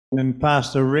And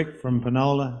Pastor Rick from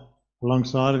Panola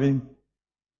alongside of him.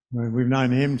 We've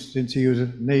known him since he was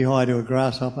knee-high to a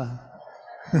grasshopper.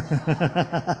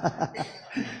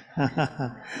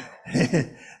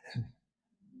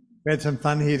 We had some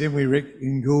fun here, didn't we, Rick,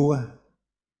 in Goolwa?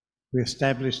 We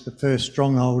established the first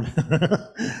stronghold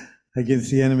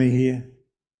against the enemy here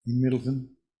in Middleton.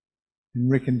 And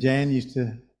Rick and Jan used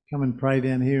to come and pray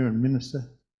down here and minister.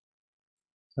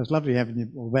 So it's lovely having you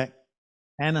all back.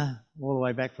 Anna, all the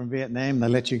way back from Vietnam, they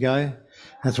let you go.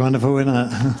 That's wonderful, isn't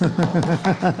it?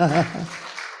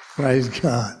 Praise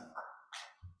God.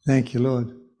 Thank you, Lord.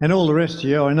 And all the rest of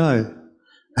you, I know.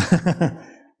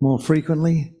 More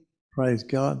frequently. Praise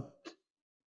God.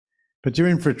 But you're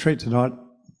in for a treat tonight.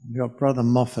 You've got Brother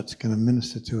Moffett's going to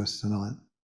minister to us tonight.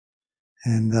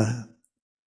 And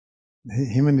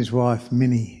him and his wife,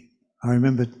 Minnie, I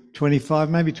remember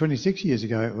 25, maybe 26 years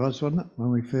ago it was, wasn't it,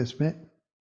 when we first met?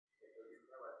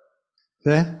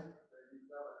 There?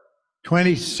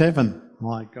 27.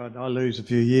 My God, I lose a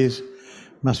few years.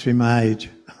 Must be my age.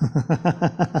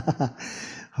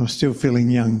 I'm still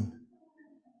feeling young.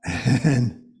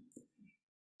 And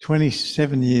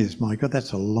 27 years, my God,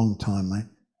 that's a long time, mate.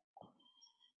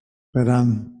 But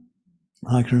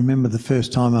I can remember the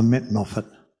first time I met Moffett.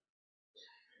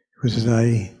 It was at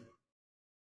a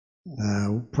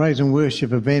praise and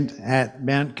worship event at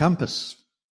Mount Compass.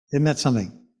 Isn't that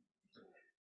something?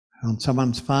 On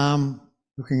someone's farm,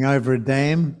 looking over a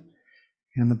dam,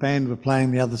 and the band were playing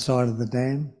the other side of the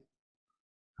dam.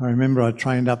 I remember I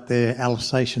trained up their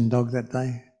Alsatian dog that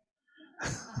day.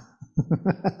 Do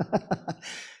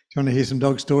you want to hear some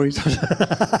dog stories?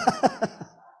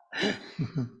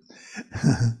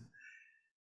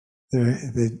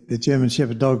 The German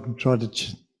Shepherd dog tried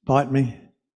to bite me.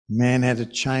 The man had a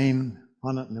chain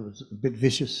on it and it was a bit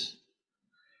vicious.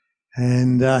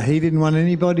 And he didn't want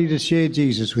anybody to share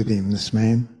Jesus with him, this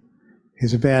man. He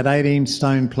was about 18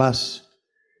 stone plus,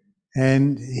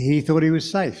 and he thought he was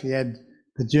safe. He had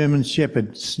the German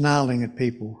Shepherd snarling at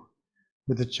people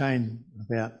with a chain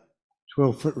about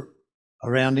 12 foot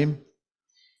around him.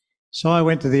 So I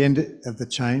went to the end of the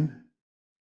chain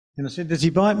and I said, "Does he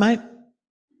bite, mate?"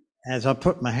 As I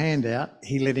put my hand out,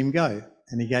 he let him go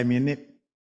and he gave me a nip.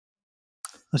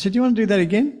 I said, "Do you want to do that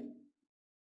again?"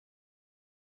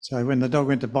 So when the dog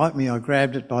went to bite me, I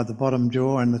grabbed it by the bottom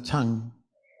jaw and the tongue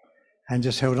and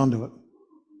just held onto it.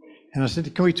 And I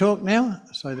said, "Can we talk now?"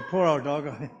 So the poor old dog,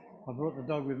 I brought the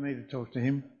dog with me to talk to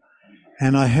him,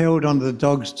 and I held onto the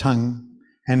dog's tongue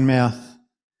and mouth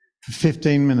for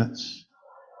 15 minutes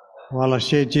while I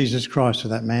shared Jesus Christ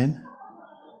with that man.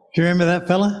 Do you remember that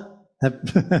fella?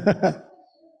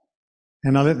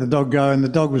 And I let the dog go, and the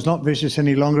dog was not vicious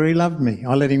any longer. He loved me.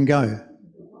 I let him go.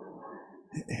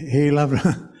 He loved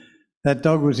that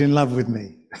dog was in love with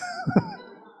me.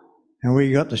 And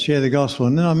we got to share the gospel.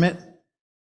 And then I met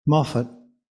Moffett,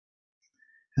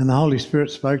 and the Holy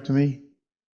Spirit spoke to me,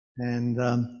 and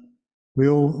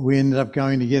we ended up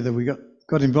going together. We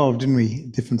got involved, didn't we,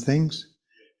 in different things.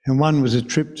 And one was a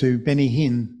trip to Benny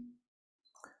Hinn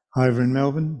over in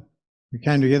Melbourne. We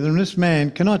came together, and this man,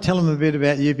 can I tell him a bit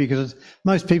about you? Because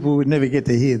most people would never get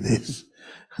to hear this.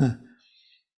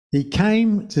 He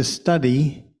came to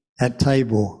study at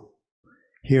Tabor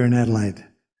here in Adelaide.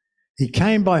 He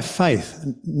came by faith,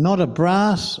 not a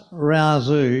brass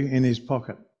razoo in his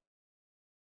pocket.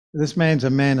 This man's a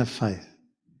man of faith.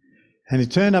 And he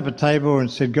turned up at Tabor and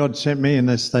said, "God sent me," and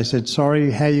they said,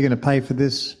 "Sorry, how are you going to pay for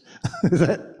this?" Is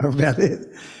that about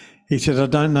it? He said, "I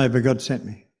don't know, but God sent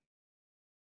me."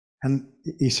 And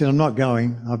he said, "I'm not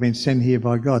going. I've been sent here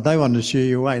by God." They wanted to shoo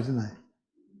you away, didn't they?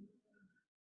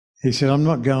 He said, "I'm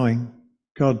not going.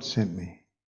 God sent me."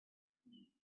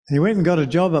 And he went and got a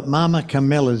job at Mama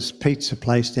Carmela's pizza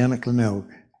place down at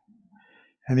Glenelg.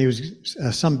 And he was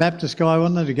some Baptist guy,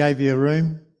 wasn't it, who gave you a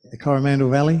room at Coromandel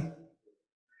Valley?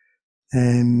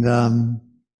 And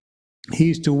he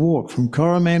used to walk from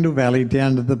Coromandel Valley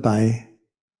down to the bay,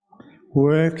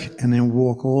 work and then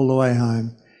walk all the way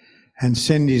home and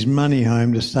send his money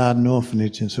home to start an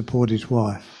orphanage and support his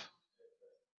wife.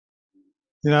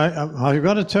 You know, I've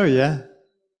got to tell you,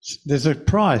 there's a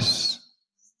price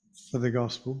for the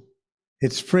gospel.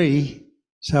 It's free.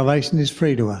 Salvation is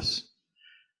free to us.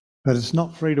 But it's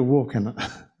not free to walk in it.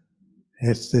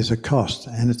 There's a cost,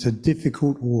 and it's a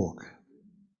difficult walk.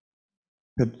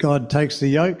 But God takes the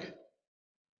yoke.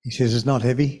 He says, "It's not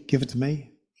heavy. Give it to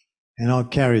me, and I'll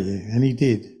carry you." And he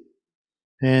did.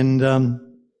 And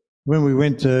when we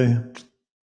went to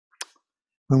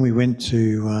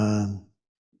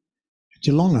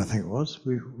Geelong, I think it was,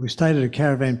 we stayed at a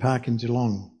caravan park in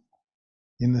Geelong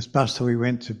in this bus that we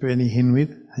went to Benny Hinn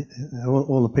with,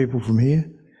 all the people from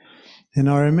here. And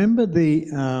I remember the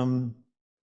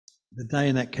day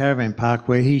in that caravan park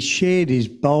where he shared his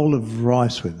bowl of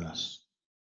rice with us.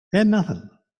 He had nothing.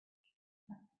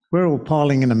 We're all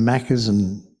piling into Macca's,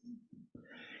 and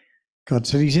God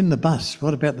said, he's in the bus.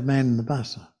 What about the man in the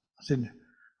bus? I said,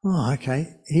 oh,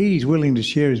 okay. He's willing to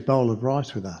share his bowl of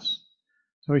rice with us.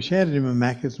 So we shouted him a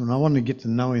Macca's, and I wanted to get to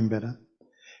know him better.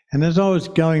 And as I was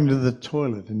going to the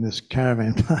toilet in this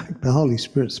caravan park, the Holy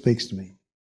Spirit speaks to me.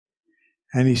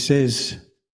 And he says,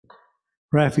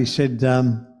 Raph, he said,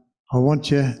 I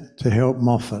want you to help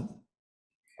Moffett.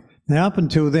 Now, up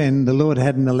until then, the Lord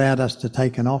hadn't allowed us to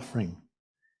take an offering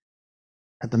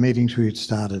at the meetings we had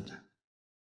started.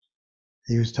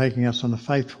 He was taking us on a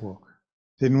faith walk.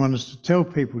 Didn't want us to tell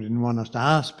people, didn't want us to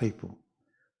ask people.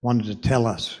 Wanted to tell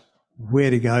us where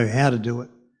to go, how to do it,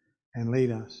 and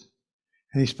lead us.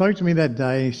 And he spoke to me that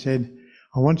day. He said,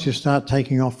 I want you to start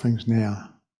taking offerings now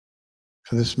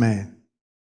for this man.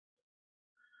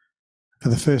 For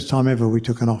the first time ever, we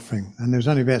took an offering. And there was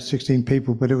only about 16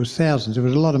 people, but it was thousands. It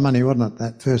was a lot of money, wasn't it,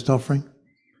 that first offering?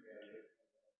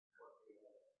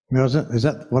 Was it? Is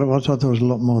that what it was? I thought it was a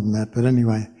lot more than that. But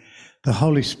anyway, the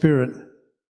Holy Spirit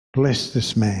blessed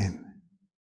this man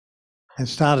and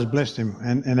started blessing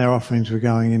him. And our offerings were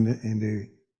going into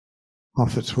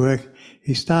Moffett's work.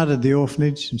 He started the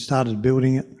orphanage and started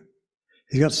building it.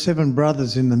 He's got 7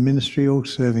 brothers in the ministry, all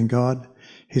serving God.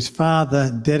 His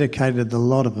father dedicated a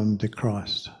lot of them to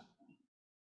Christ.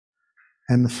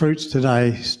 And the fruits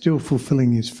today, still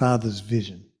fulfilling his father's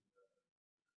vision.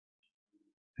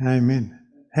 Amen.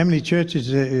 How many churches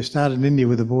you started in India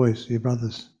with the boys, your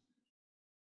brothers?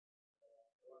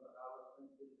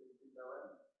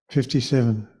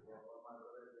 57.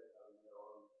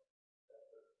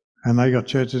 And they got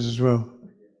churches as well.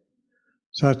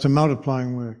 So it's a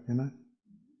multiplying work, you know.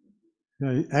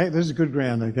 Hey, this is good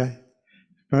ground, okay?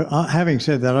 But having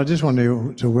said that, I just want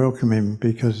to welcome him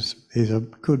because he's a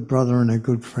good brother and a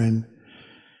good friend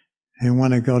and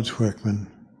one of God's workmen.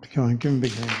 Come on, give him a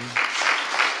big hand.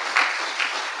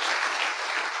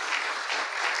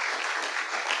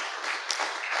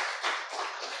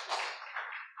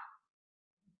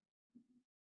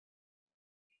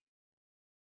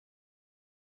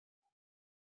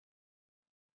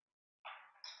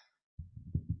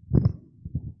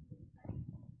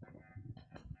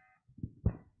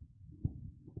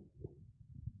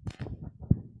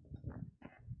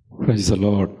 Praise the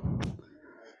Lord.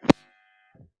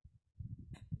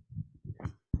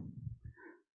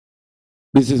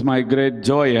 This is my great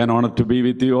joy and honor to be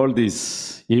with you all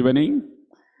this evening.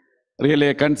 Really,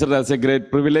 I consider it as a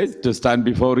great privilege to stand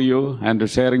before you and to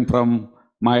sharing from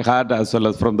my heart as well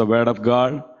as from the Word of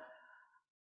God.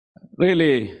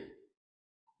 Really,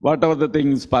 whatever the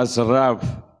things Pastor Ralph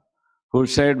who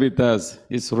shared with us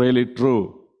is really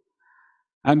true.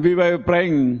 And we were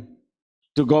praying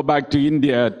to go back to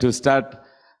India to start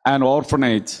an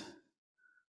orphanage.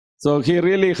 So he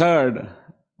really heard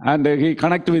and he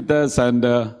connected with us and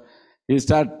he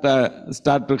start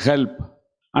to help.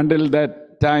 Until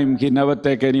that time, he never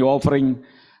take any offering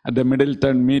at the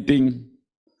Middleton meeting.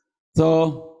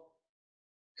 So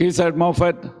he said,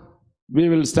 Moffett, we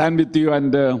will stand with you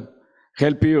and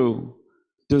help you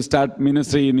to start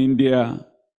ministry in India.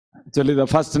 Actually, the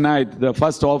first night, the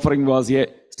first offering was,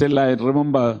 still I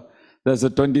remember, that's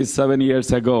 27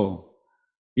 years ago,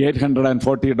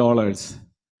 $840.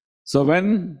 So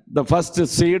when the first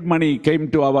seed money came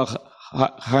to our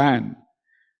hand,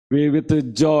 we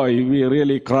with joy, we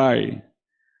really cry.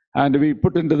 And we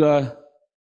put into the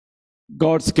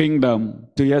God's kingdom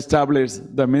to establish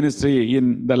the ministry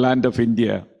in the land of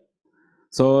India.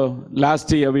 So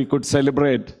last year we could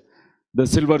celebrate the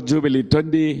Silver Jubilee,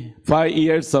 25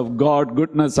 years of God,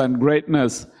 goodness and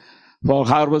greatness for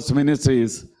Harvest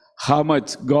Ministries. How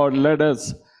much God led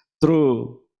us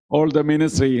through all the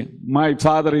ministry. My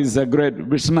father is a great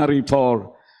visionary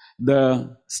for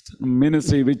the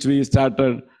ministry which we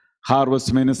started,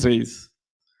 Harvest Ministries.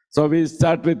 So we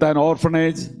start with an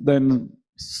orphanage, then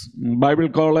Bible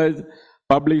college,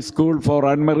 public school for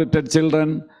unmerited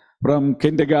children from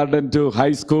kindergarten to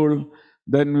high school.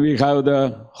 Then we have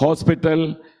the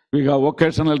hospital, we have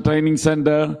vocational training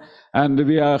center, and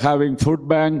we are having food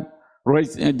bank,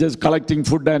 just collecting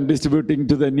food and distributing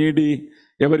to the needy.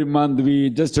 Every month we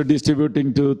just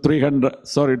distributing to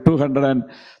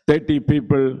 230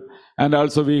 people. And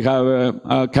also we have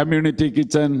a community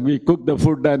kitchen. We cook the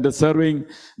food and serving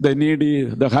the needy,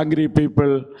 the hungry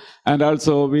people. And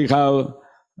also we have a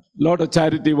lot of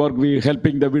charity work. We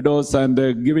helping the widows and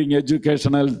giving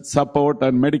educational support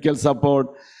and medical support.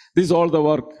 This is all the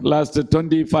work. Last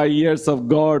 25 years of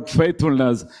God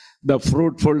faithfulness, the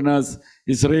fruitfulness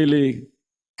is really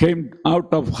came out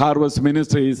of Harvest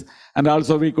Ministries, and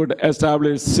also we could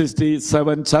establish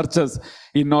 67 churches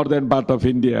in northern part of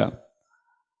India.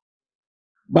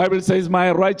 Bible says, my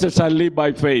righteous shall live by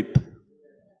faith.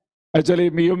 Actually,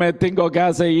 you may think, okay,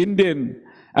 as an Indian,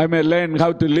 I may learn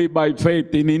how to live by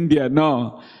faith in India.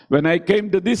 No. When I came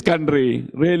to this country,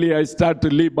 really I started to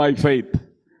live by faith.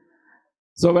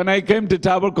 So when I came to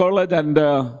Tabor College and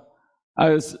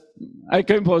I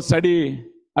came for study,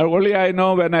 only I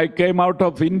know when I came out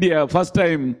of India, first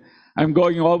time I'm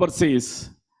going overseas.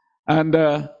 And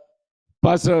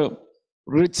Pastor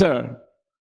Richard,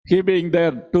 he being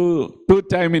there two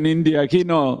time in India, he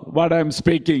know what I'm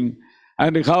speaking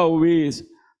and how we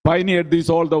pioneered this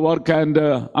all the work, and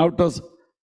out of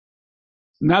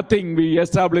nothing we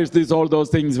established all those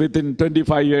things within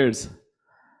 25 years.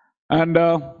 And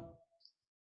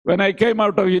when I came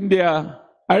out of India,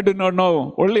 I do not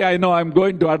know. Only I know I'm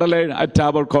going to Adelaide at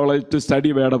Tabor College to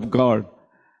study Word of God.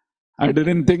 I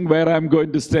didn't think where I'm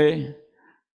going to stay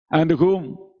and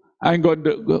whom I'm going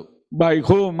to, by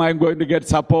whom I'm going to get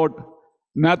support.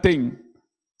 Nothing.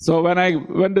 So when I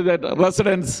went to that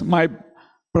residence, my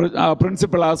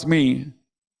principal asked me,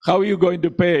 how are you going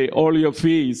to pay all your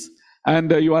fees and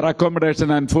your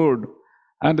accommodation and food?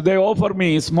 And they offer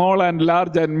me small and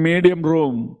large and medium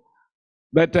room.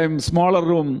 That time, smaller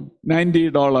room,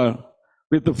 $90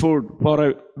 with the food for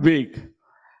a week.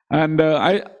 And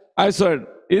I said,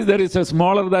 if there is a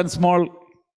smaller than small,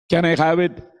 can I have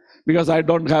it? Because I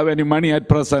don't have any money at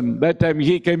present. That time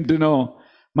he came to know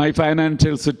my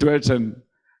financial situation.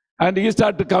 And he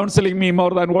started counseling me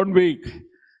more than 1 week.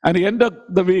 And at the end of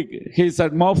the week, he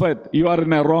said, Moffett, you are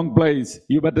in a wrong place.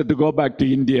 You better to go back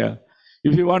to India.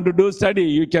 If you want to do study,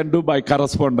 you can do by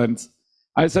correspondence.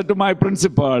 I said to my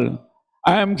principal,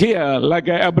 I am here like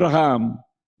Abraham.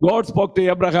 God spoke to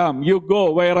Abraham, you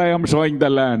go where I am showing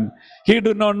the land. He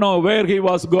did not know where he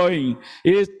was going.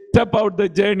 He stepped out the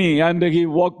journey and he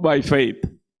walked by faith.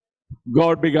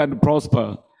 God began to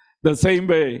prosper. The same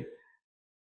way,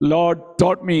 Lord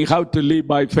taught me how to live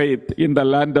by faith in the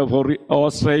land of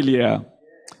Australia.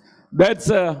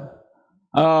 That's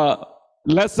a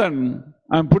lesson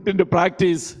I'm put into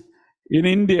practice in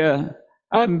India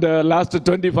and last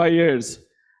 25 years.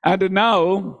 And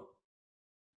now,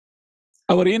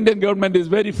 our Indian government is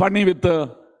very funny with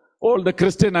all the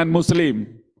Christian and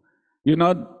Muslim. You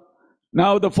know,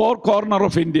 now the four corners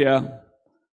of India,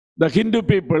 the Hindu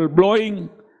people blowing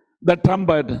the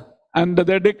trumpet and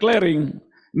they're declaring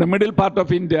in the middle part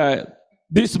of India,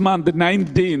 this month,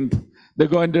 19th, they're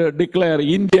going to declare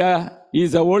India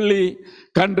is the only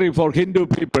country for Hindu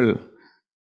people.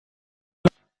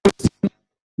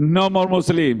 No more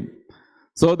Muslim.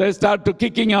 So they start to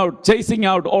kicking out, chasing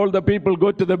out all the people,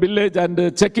 go to the village and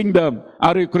checking them.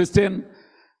 Are you Christian?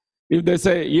 If they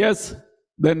say yes,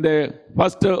 then the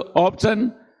first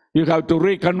option, you have to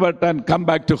reconvert and come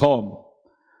back to home.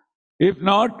 If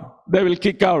not, they will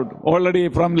kick out. Already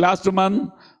from last month,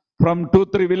 from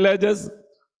 2-3 villages,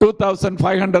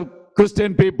 2,500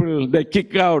 Christian people, they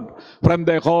kick out from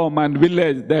their home and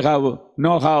village. They have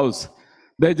no house.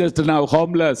 They're just now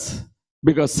homeless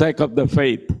because sake of the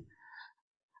faith.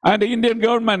 And the Indian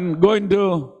government going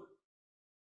to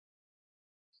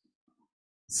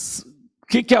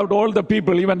kick out all the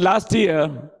people. Even last year,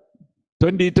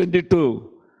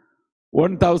 2022,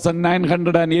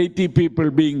 1,980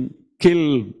 people being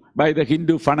killed by the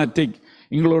Hindu fanatic,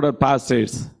 included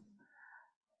pastors.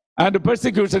 And the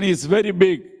persecution is very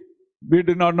big. We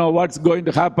do not know what's going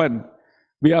to happen.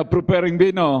 We are preparing,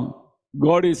 we know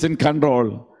God is in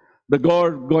control. The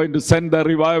God going to send the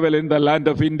revival in the land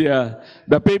of India.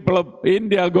 The people of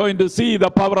India are going to see the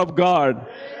power of God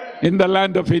in the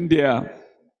land of India.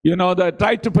 You know, they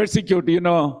tried to persecute, you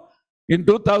know. In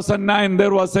 2009,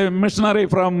 there was a missionary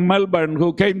from Melbourne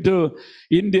who came to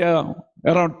India.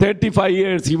 Around 35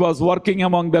 years, he was working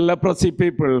among the leprosy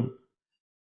people.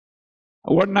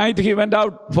 One night, he went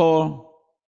out for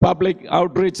public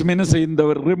outreach ministry in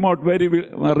the very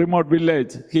remote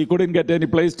village. He couldn't get any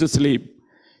place to sleep.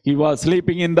 He was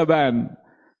sleeping in the van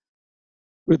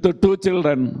with the 2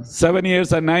 children, 7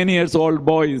 years and 9 years old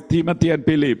boys, Timothy and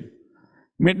Philip.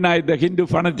 Midnight, the Hindu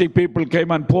fanatic people came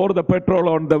and poured the petrol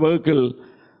on the vehicle.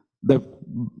 They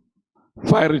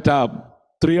fired it up.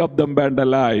 3 of them burned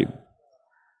alive.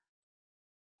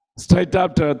 Straight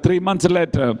after, 3 months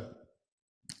later,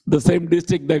 the same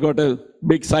district, they got a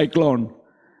big cyclone.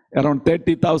 Around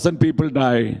 30,000 people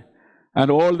died.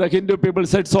 And all the Hindu people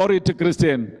said sorry to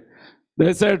Christian.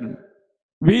 They said,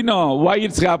 we know why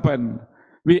it's happened.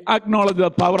 We acknowledge the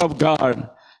power of God.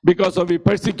 Because of we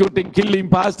persecuting, killing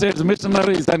pastors,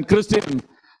 missionaries, and Christians.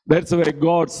 That's why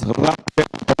God's wrath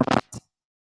upon us.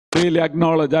 really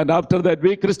acknowledge. And after that,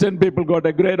 we Christian people got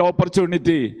a great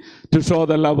opportunity to show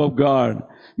the love of God,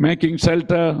 making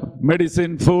shelter,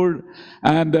 medicine, food.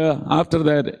 And after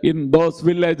that, in those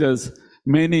villages,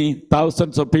 many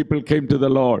thousands of people came to the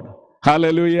Lord.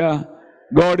 Hallelujah.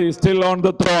 God is still on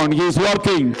the throne. He is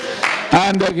working.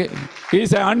 And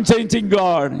He's an unchanging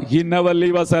God. He never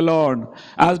leaves us alone.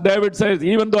 As David says,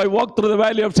 even though I walk through the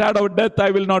valley of shadow of death,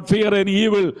 I will not fear any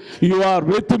evil. You are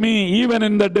with me even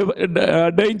in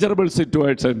the dangerous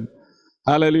situation.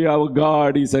 Hallelujah. Our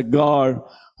God is a God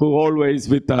who always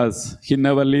with us. He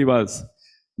never leaves us.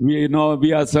 We know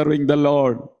we are serving the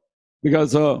Lord.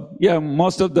 Because,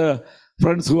 most of the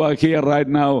friends who are here right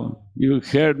now, you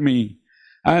heard me.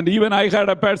 And even I had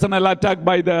a personal attack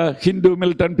by the Hindu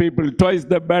militant people. Twice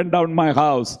they burned down my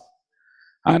house.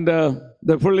 And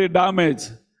they fully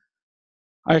damaged.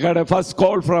 I had a first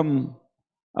call from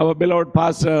our beloved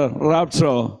pastor,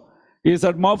 Rapture. He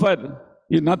said, Moffett,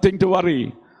 you nothing to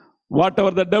worry. Whatever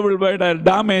the devil made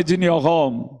damage in your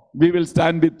home, we will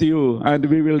stand with you and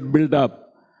we will build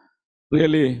up.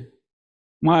 Really,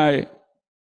 my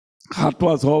heart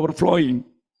was overflowing.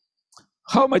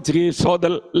 How much he showed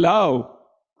the love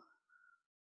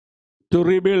to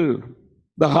rebuild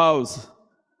the house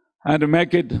and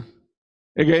make it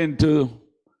again to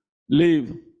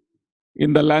live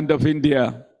in the land of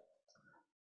India.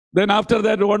 Then after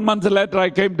that, 1 month later, I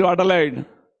came to Adelaide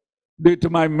due to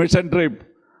my mission trip.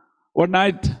 One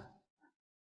night,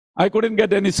 I couldn't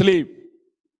get any sleep.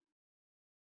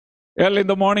 Early in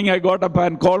the morning, I got up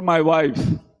and called my wife,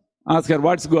 asked her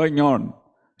what's going on.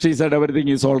 She said everything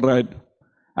is all right.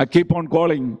 I keep on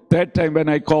calling. Third time when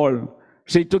I called,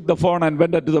 she took the phone and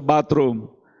went into the bathroom.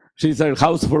 She said,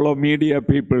 house full of media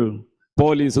people,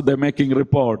 police, they're making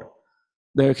report.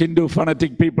 The Hindu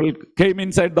fanatic people came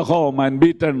inside the home and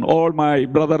beaten all my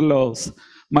brother-in-laws,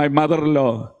 my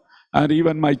mother-in-law, and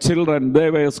even my children.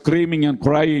 They were screaming and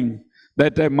crying.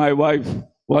 That time my wife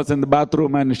was in the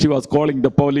bathroom and she was calling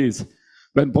the police.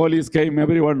 When police came,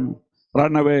 everyone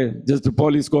ran away. Just the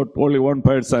police got only one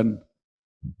person.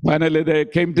 Finally, they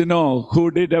came to know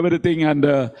who did everything,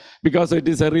 and because it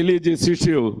is a religious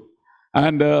issue,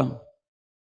 and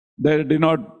they did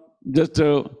not just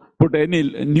put any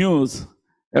news,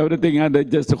 everything, and they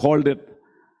just hold it.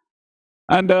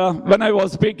 And when I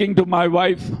was speaking to my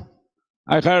wife,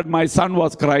 I heard my son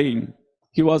was crying.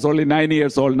 He was only 9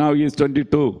 years old. Now he is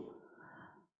 22.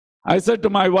 I said to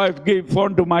my wife, give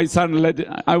phone to my son.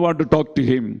 I want to talk to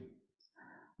him.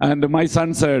 And my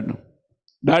son said,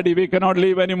 Daddy, we cannot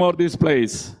leave anymore this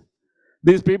place.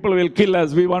 These people will kill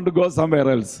us. We want to go somewhere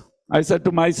else. I said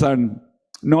to my son,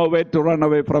 no way to run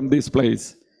away from this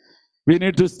place. We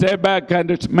need to stay back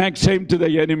and make shame to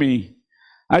the enemy.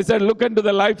 I said, look into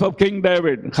the life of King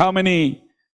David. How many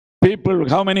people,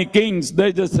 how many kings,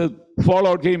 they just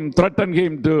followed him, threatened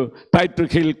him to try to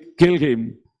kill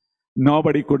him.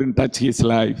 Nobody couldn't touch his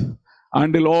life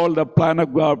until all the plan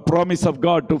of God, promise of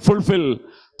God to fulfill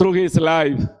through his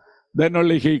life. Then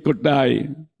only he could die.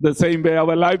 The same way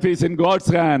our life is in God's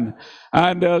hand.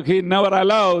 And he never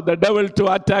allowed the devil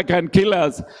to attack and kill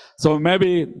us. So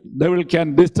maybe devil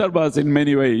can disturb us in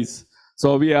many ways.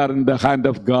 So we are in the hand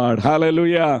of God.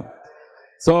 Hallelujah.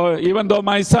 So even though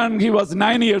my son, he was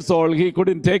 9 years old, he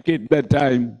couldn't take it that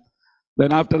time.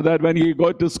 Then after that, when he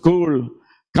go to school,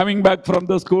 coming back from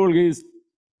the school, he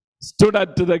stood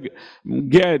at the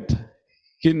gate.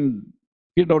 He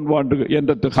don't want to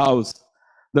enter the house.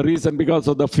 The reason because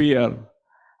of the fear.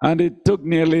 And it took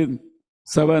nearly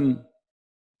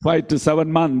 5 to 7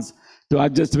 months to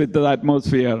adjust with the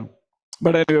atmosphere.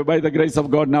 But anyway, by the grace of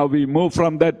God, now we move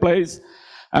from that place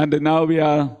and now we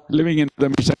are living in the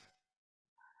mission.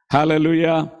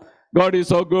 Hallelujah. God is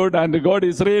so good and God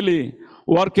is really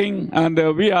working, and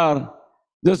we are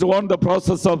just on the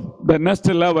process of the next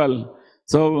level.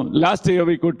 So last year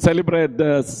we could celebrate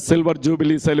the Silver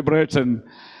Jubilee celebration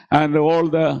and all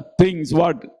the things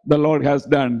what the Lord has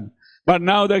done. But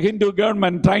now the Hindu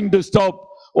government trying to stop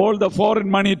all the foreign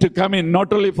money to come in,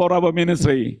 not only for our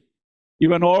ministry,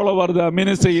 even all over the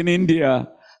ministry in India,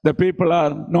 the people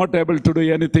are not able to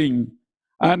do anything.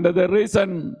 And the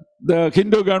reason the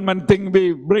Hindu government think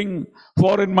we bring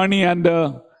foreign money and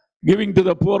giving to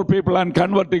the poor people and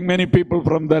converting many people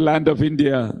from the land of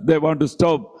India, they want to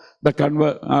stop the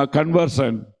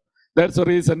conversion. That's the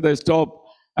reason they stop.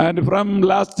 And from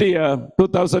last year,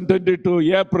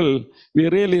 2022, April, we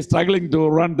really struggling to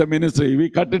run the ministry. We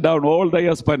cut it down, all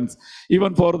the expense.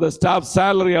 Even for the staff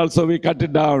salary also, we cut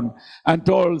it down and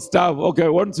told staff, okay,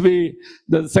 once we,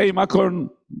 the same account,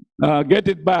 get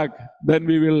it back, then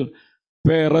we will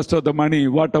pay rest of the money,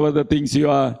 whatever the things you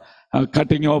are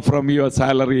cutting off from your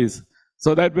salaries.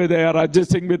 So that way they are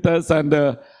adjusting with us, and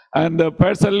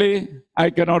personally, I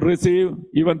cannot receive.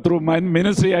 Even through my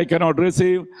ministry, I cannot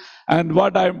receive. And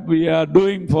what we are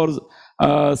doing for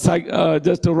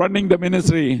just running the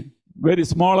ministry, very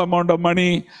small amount of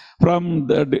money from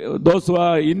those who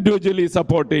are individually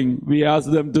supporting. We ask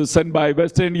them to send by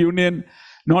Western Union,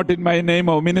 not in my name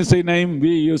or ministry name. We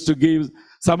used to give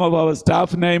some of our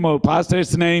staff name or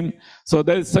pastor's name. So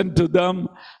they send to them.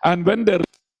 And when they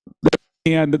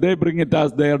bring it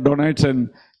as their donation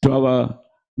to our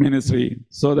ministry.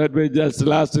 So that way, just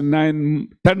last 10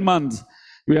 months,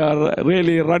 we are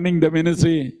really running the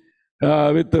ministry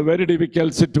with a very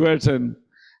difficult situation.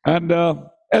 And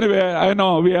anyway, I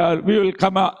know we will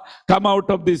come out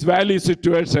of this valley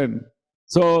situation.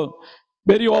 So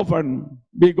very often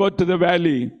we go to the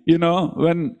valley,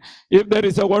 if there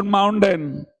is one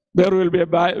mountain, there will be a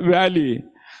valley.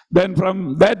 Then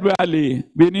from that valley,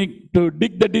 we need to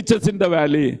dig the ditches in the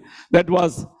valley. That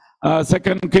was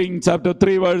 2 Kings chapter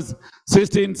 3 verse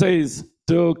 16 says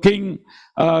to King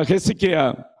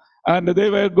Hezekiah. And they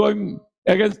were going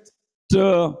against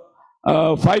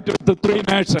fight with the three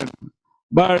nations.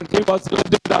 But he was a little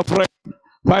bit afraid.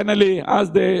 Finally,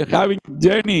 as they having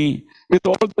journey with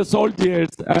all the soldiers,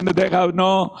 and they have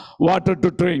no water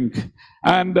to drink.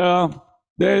 And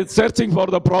they're searching for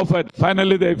the prophet.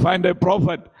 Finally, they find a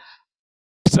prophet.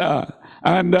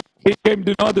 And he came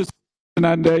to know this,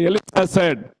 and Elisha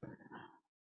said,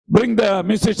 bring the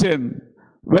musician.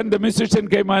 When the musician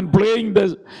came and playing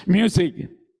the music,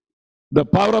 the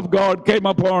power of God came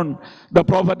upon the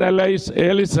prophet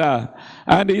Elisha,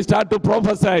 and he started to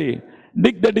prophesy,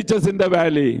 dig the ditches in the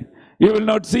valley. You will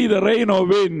not see the rain or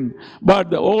wind,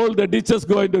 but all the ditches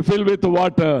going to fill with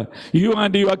water. You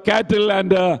and your cattle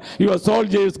and your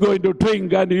soldiers going to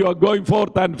drink, and you are going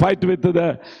forth and fight with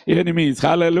the enemies.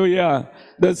 Hallelujah.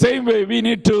 The same way we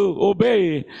need to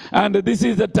obey, and this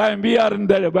is the time we are in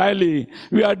the valley.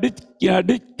 We are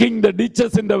digging the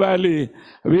ditches in the valley.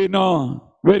 We know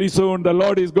very soon the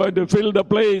Lord is going to fill the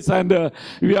place, and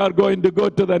we are going to go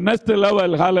to the next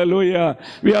level. Hallelujah.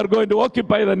 We are going to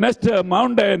occupy the next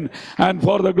mountain, and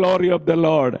for the glory of the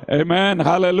Lord. Amen.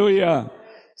 Hallelujah.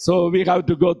 So we have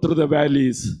to go through the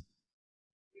valleys.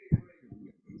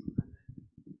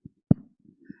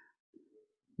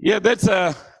 Yeah, that's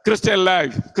a Christian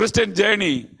life, Christian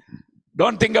journey.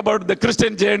 Don't think about the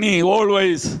Christian journey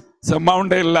always. It's a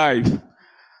mountain life.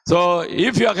 So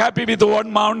if you are happy with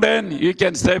one mountain, you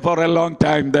can stay for a long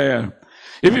time there.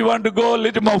 If you want to go a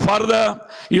little more further,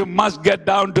 you must get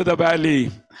down to the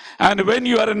valley. And when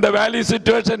you are in the valley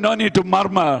situation, no need to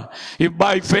murmur. If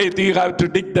by faith you have to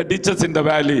dig the ditches in the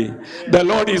valley, the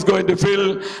Lord is going to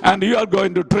fill, and you are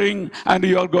going to drink, and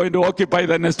you are going to occupy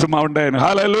the next mountain.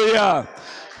 Hallelujah.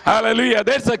 Hallelujah.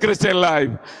 That's a Christian life.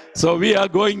 So we are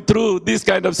going through this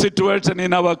kind of situation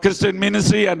in our Christian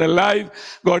ministry and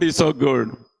life. God is so good.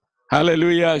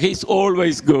 Hallelujah. He's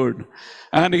always good.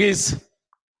 And He's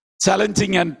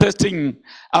challenging and testing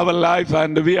our life,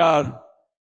 and we are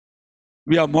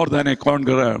more than a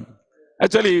conqueror.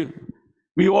 Actually,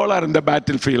 we all are in the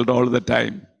battlefield all the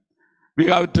time. We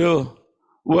have to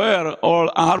wear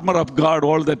all armor of God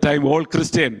all the time, all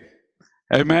Christian.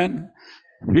 Amen.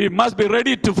 We must be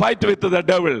ready to fight with the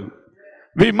devil.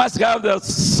 We must have the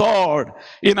sword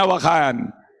in our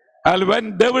hand. And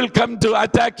when devil come to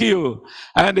attack you,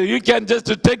 and you can just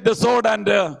take the sword, and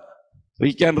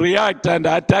we can react and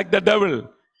attack the devil.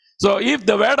 So if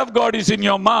the word of God is in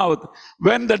your mouth,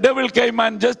 when the devil came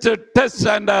and just test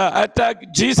and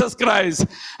attack Jesus Christ,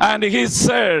 and he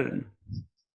said,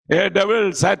 hey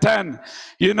devil, Satan,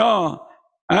 the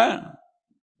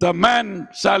man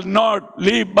shall not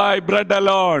live by bread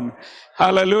alone.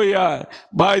 Hallelujah.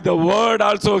 By the word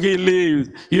also he lives.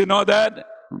 You know that?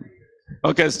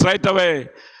 Okay, straight away,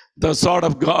 the sword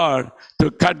of God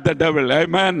to cut the devil.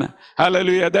 Amen.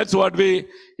 Hallelujah. That's what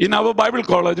in our Bible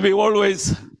college, we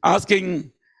always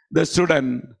asking the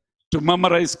student to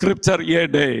memorize scripture a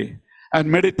day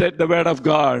and meditate the word of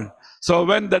God. So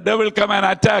when the devil come and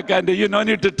attack, and you don't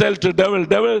need to tell to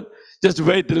devil, just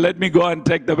wait, let me go and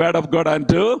take the word of God and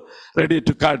ready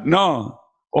to cut. No,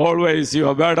 always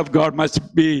your word of God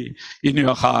must be in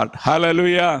your heart.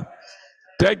 Hallelujah.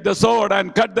 Take the sword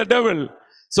and cut the devil.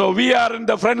 So we are in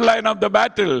the front line of the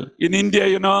battle. In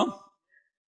India,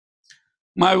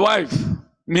 my wife,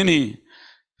 Minnie,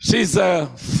 she's a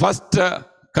first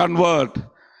convert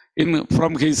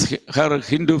from her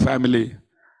Hindu family.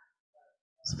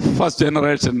 First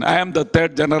generation. I am the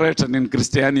third generation in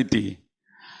Christianity.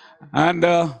 And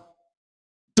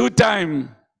 2 times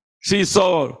she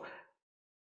saw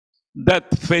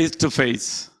death face to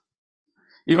face.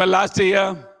 Even last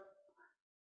year,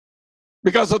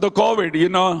 Because of the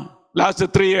COVID, last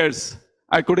 3 years,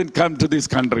 I couldn't come to this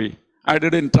country. I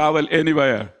didn't travel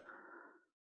anywhere.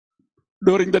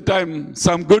 During the time,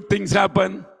 some good things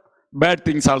happen, bad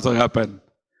things also happen.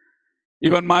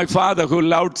 Even my father, who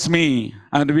loves me,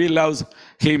 and we love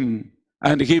him,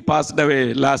 and he passed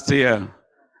away last year,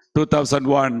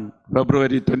 2001,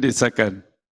 February 22nd.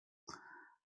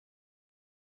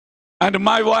 And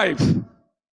my wife,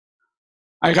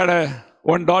 I had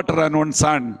one daughter and one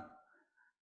son.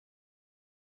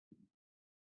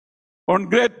 One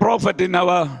great prophet in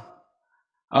our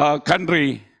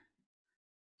country,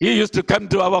 he used to come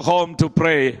to our home to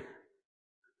pray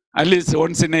at least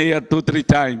once in a year, 2-3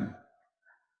 times.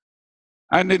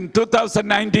 And in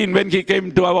 2019, when he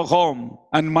came to our home,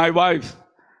 and my wife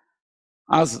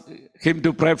asked him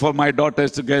to pray for my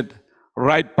daughters to get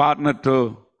right partner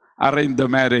to arrange the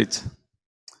marriage.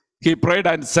 He prayed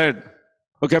and said,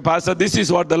 okay, Pastor, this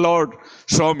is what the Lord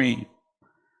showed me.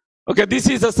 Okay, this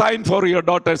is a sign for your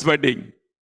daughter's wedding.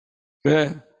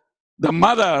 Okay. The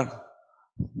mother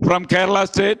from Kerala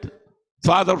state,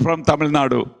 father from Tamil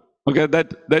Nadu. Okay,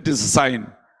 that is a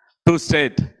sign. 2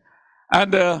 states.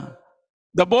 And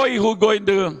the boy who going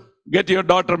to get your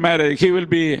daughter married, he will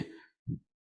be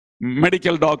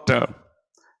medical doctor.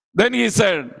 Then he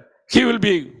said, he will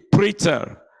be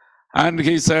preacher. And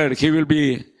he said, he will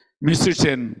be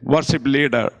musician, worship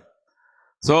leader.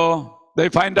 So they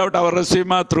find out our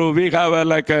resume through, we have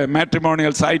a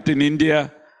matrimonial site in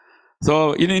India.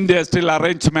 So in India, still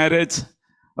arranged marriage.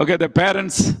 Okay, the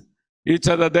parents, each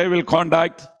other, they will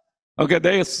contact. Okay,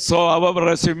 they saw our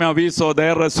resume, we saw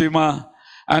their resume,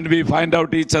 and we find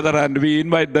out each other and we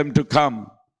invite them to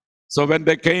come. So when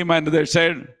they came and they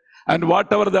said, and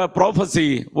whatever the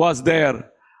prophecy was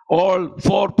there, all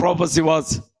 4 prophecy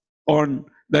was on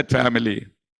that family.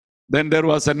 Then there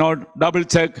was a note, double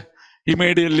check.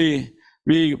 Immediately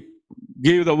we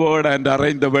give the word and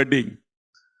arrange the wedding.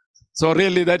 So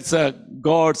really that's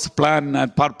God's plan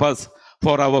and purpose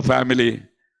for our family.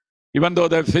 Even though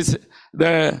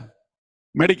the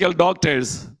medical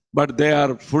doctors, but they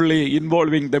are fully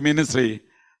involving the ministry.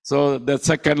 So the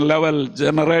second level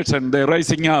generation, they're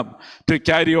rising up to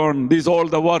carry on all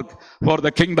the work for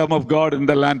the kingdom of God in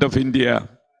the land of India.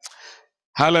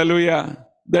 Hallelujah.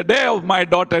 The day of my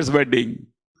daughter's wedding,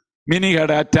 Minnie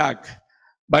had attacked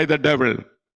by the devil.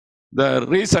 The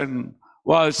reason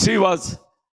was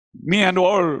me and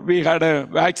all, we had a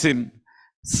vaccine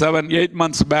 7-8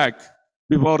 months back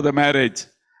before the marriage.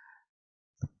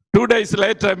 2 days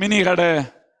later, Minnie had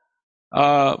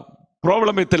a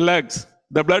problem with the legs.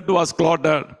 The blood was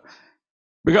clotted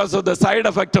because of the side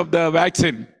effect of the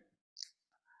vaccine.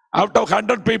 Out of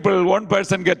 100 people, 1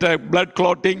 person get a blood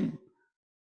clotting.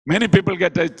 Many people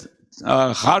get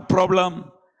a heart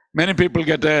problem. Many people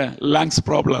get a lungs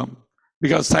problem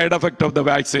because side effect of the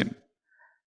vaccine.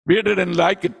 We didn't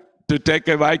like it to take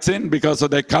a vaccine because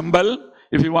of the compel.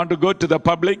 If you want to go to the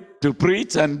public to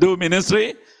preach and do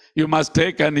ministry, you must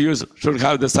take and you should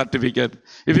have the certificate.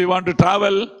 If you want to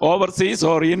travel overseas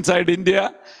or inside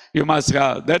India, you must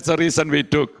have. That's the reason we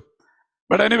took.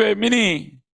 But anyway,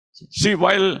 Minnie,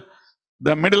 while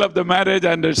the middle of the marriage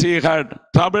and she had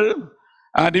trouble,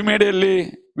 and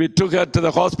immediately we took her to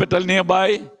the hospital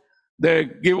nearby. They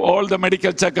give all the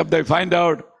medical checkup. They find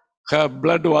out her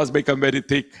blood was become very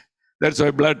thick. That's why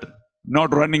blood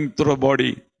not running through the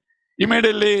body.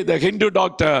 Immediately, the Hindu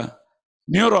doctor,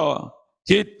 neuro,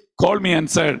 he called me and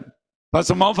said,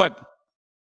 Pastor Moffett,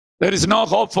 there is no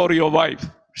hope for your wife.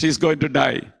 She's going to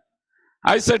die.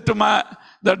 I said to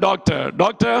the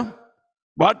doctor,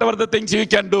 whatever the things you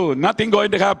can do, nothing going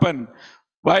to happen.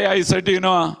 Why I said,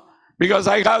 because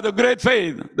I have the great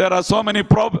faith. There are so many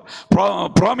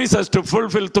promises to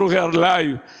fulfill through her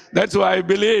life. That's why I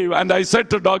believe. And I said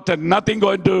to doctor, nothing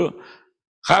going to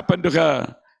happen to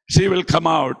her. She will come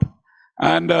out.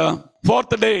 And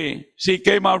 4th day, she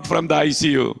came out from the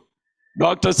ICU.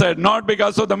 Doctor said, not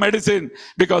because of the medicine,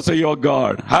 because of your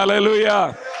God.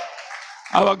 Hallelujah.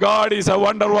 Our God is a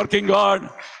wonder-working God.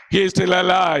 He is still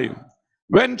alive.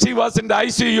 When she was in the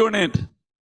ICU unit,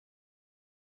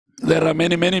 there are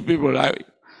many people.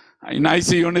 In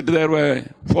ICU unit, there were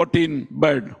 14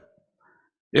 beds.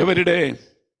 Every day,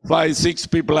 5-6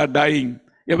 people are dying.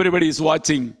 Everybody is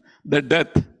watching the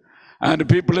death. And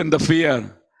people in the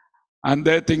fear. And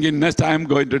they're thinking, next I am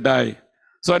going to die.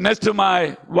 So next to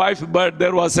my wife's bed,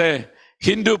 there was a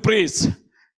Hindu priest.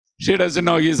 She doesn't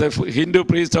know he's a Hindu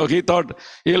priest, so he thought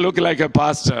he looked like a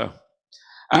pastor.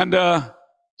 And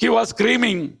he was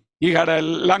screaming. He had a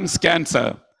lungs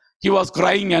cancer. He was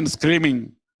crying and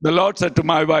screaming. The Lord said to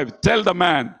my wife, tell the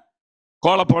man,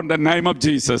 call upon the name of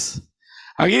Jesus.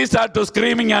 And he started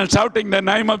screaming and shouting the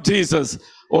name of Jesus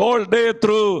all day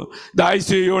through the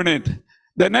ICU unit.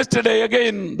 The next day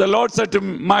again, the Lord said to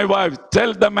my wife,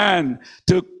 tell the man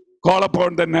to call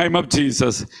upon the name of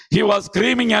Jesus. He was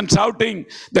screaming and shouting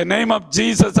the name of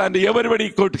Jesus, and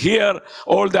everybody could hear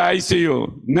all the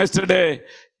ICU. Next day,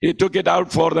 he took it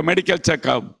out for the medical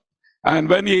checkup. And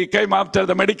when he came after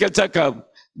the medical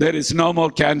checkup, there is no more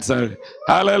cancer.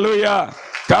 Hallelujah.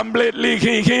 Completely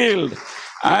he healed.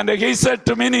 And he said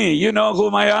to many, you know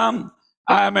whom I am?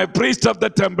 I am a priest of the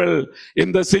temple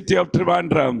in the city of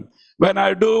Trivandrum. When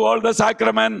I do all the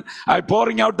sacrament, I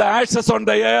pouring out the ashes on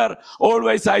the air.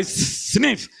 Always I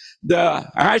sniff the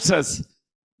ashes.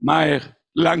 My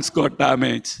lungs got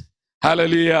damaged.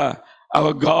 Hallelujah.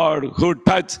 Our God who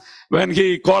touched, when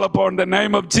he called upon the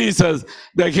name of Jesus,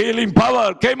 the healing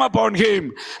power came upon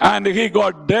him and he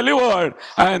got delivered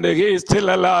and he is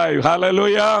still alive.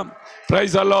 Hallelujah.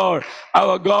 Praise the Lord.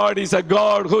 Our God is a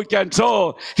God who can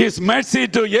show his mercy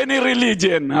to any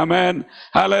religion. Amen.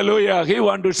 Hallelujah. He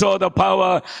wants to show the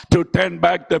power to turn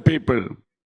back the people.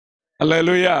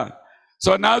 Hallelujah.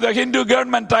 So now the Hindu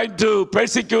government tried to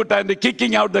persecute and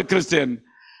kicking out the Christian.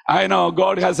 I know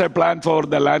God has a plan for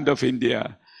the land of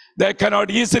India. They cannot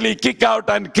easily kick out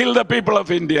and kill the people of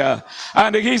India.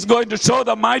 And he's going to show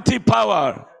the mighty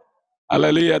power.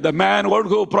 Hallelujah. The man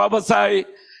who prophesied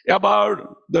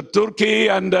about the Turkey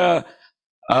and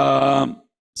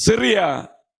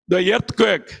Syria, the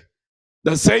earthquake,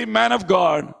 the same man of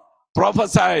God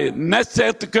prophesied next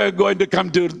earthquake going to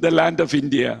come to the land of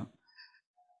India.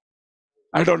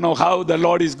 I don't know how the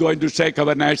Lord is going to shake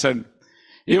our nation.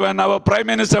 Even our Prime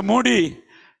Minister Modi,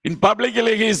 in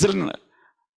publicly he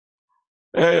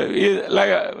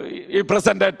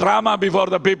presented drama before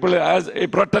the people as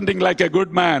pretending like a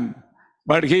good man.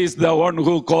 But he is the one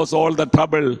who caused all the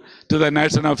trouble to the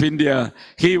nation of India.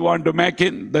 He wants to make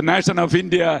it, the nation of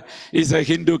India is a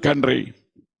Hindu country.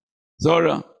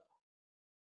 So,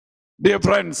 dear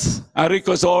friends, I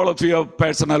request all of you of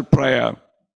personal prayer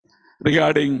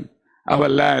regarding our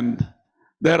land.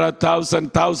 There are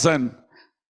thousand.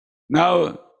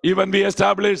 Now, even we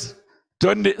established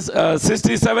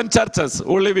 67 churches.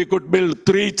 Only we could build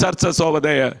 3 churches over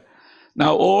there.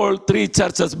 Now, all 3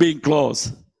 churches being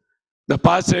closed. The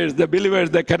pastors, the believers,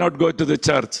 they cannot go to the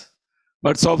church.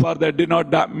 But so far, they did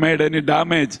not made any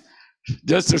damage.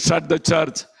 Just to shut the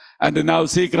church. And now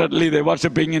secretly, they're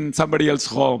worshiping in somebody else's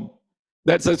home.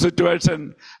 That's a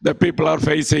situation that people are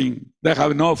facing. They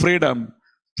have no freedom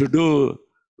to do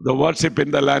the worship in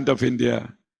the land of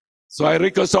India. So I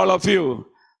request all of you,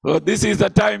 this is the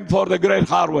time for the great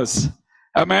harvest.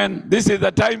 Amen. This is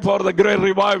the time for the great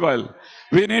revival.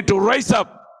 We need to rise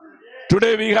up.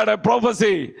 Today we had a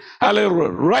prophecy.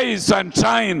 Hallelujah. Rise and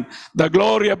shine. The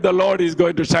glory of the Lord is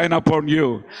going to shine upon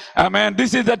you. Amen.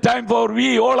 This is the time for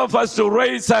all of us to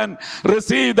rise and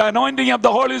receive the anointing of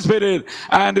the Holy Spirit.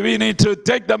 And we need to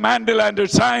take the mantle and to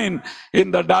shine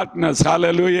in the darkness.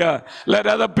 Hallelujah. Let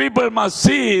other people must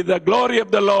see the glory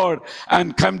of the Lord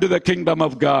and come to the kingdom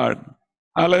of God.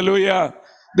 Hallelujah.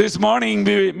 This morning,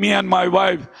 me and my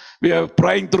wife, we are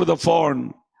praying through the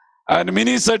phone. And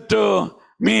Minnie said to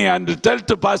me and tell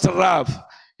to Pastor Raf,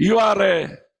 you are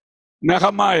a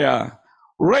Nehemiah.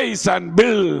 Rise and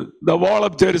build the wall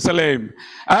of Jerusalem.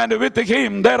 And with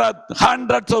him, there are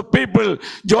hundreds of people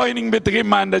joining with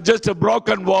him and just a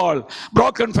broken wall,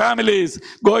 broken families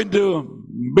going to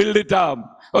build it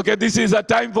up. Okay, this is a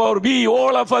time for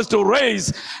all of us to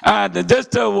raise and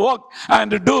just walk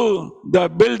and do the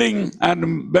building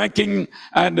and making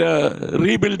and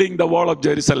rebuilding the wall of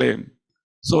Jerusalem.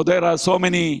 So there are so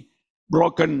many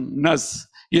brokenness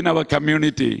in our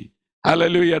community.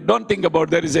 Hallelujah. Don't think about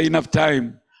there is enough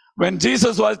time. When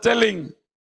Jesus was telling,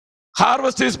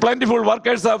 harvest is plentiful,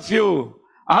 workers are few.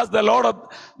 Ask the Lord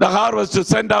of the harvest to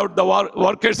send out the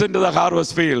workers into the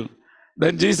harvest field.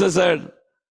 Then Jesus said,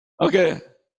 okay,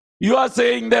 you are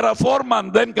saying there are 4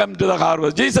 months, then come to the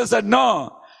harvest. Jesus said,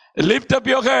 no, lift up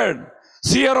your head,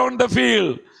 see around the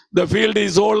field. The field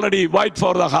is already white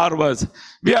for the harvest.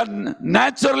 We are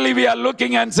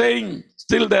looking and saying,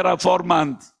 still there are 4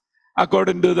 months,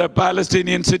 according to the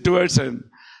Palestinian situation.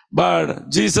 But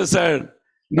Jesus said,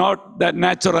 not that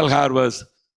natural harvest.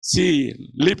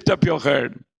 See, lift up your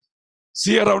head,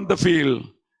 see around the field.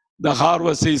 The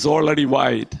harvest is already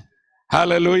white.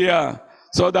 Hallelujah.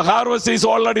 So the harvest is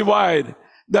already wide.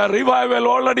 The revival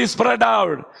already spread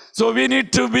out. So we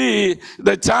need to be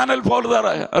the channel for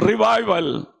the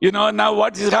revival. You know, now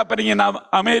what is happening in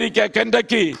America,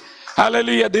 Kentucky,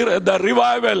 Hallelujah. The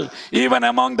revival, even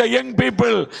among the young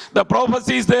people, the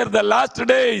prophecies there, the last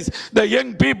days, the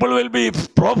young people will be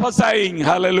prophesying.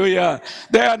 Hallelujah.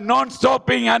 They are not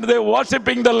stopping and they're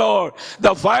worshiping the Lord.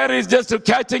 The fire is just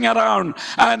catching around,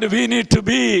 and we need to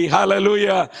be,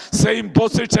 hallelujah, same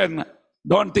position.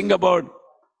 Don't think about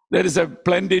there is a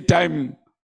plenty time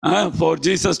for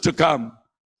Jesus to come.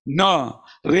 No,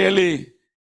 really,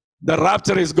 the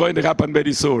rapture is going to happen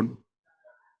very soon.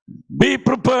 Be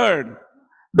prepared.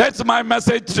 That's my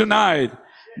message tonight.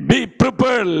 Be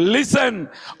prepared. Listen,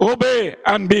 obey,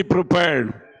 and be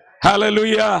prepared.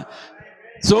 Hallelujah.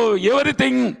 So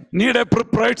everything need a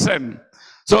preparation.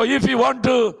 So if you want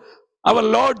to, our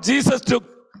Lord Jesus to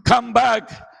come back,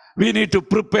 we need to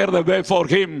prepare the way for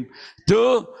him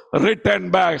to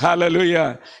return back.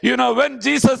 Hallelujah. You know, when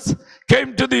Jesus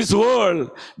came to this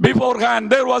world, beforehand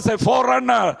there was a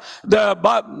forerunner,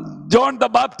 John the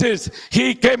Baptist.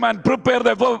 He came and prepared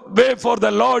the way for the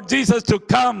Lord Jesus to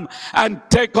come and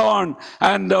take on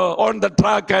and on the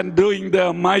track and doing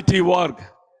the mighty work.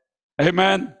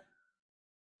 Amen.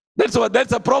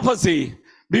 That's a prophecy.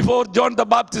 Before John the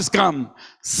Baptist come,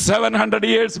 700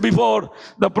 years before,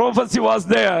 the prophecy was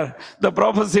there. The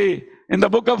prophecy in the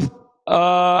book of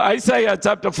Isaiah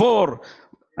chapter 4.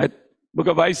 Book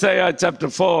of Isaiah chapter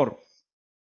 4.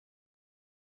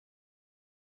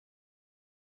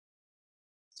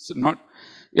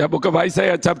 Book of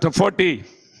Isaiah chapter 40.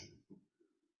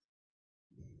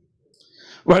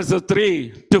 Verses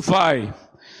 3 to 5.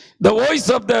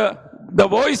 The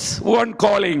voice one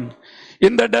calling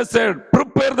in the desert,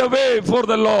 prepare the way for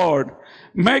the Lord,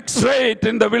 make straight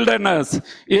in the wilderness,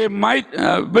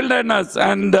 wilderness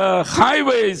and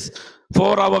highways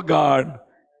for our God.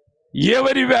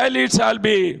 Every valley shall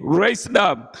be raised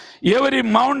up, every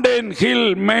mountain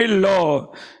hill made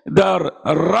low. The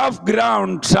rough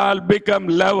ground shall become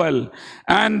level,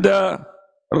 and the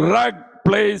rugged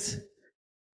place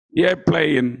a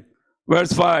plain.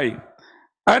 Verse 5.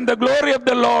 And the glory of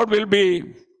the Lord will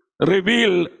be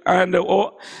revealed, and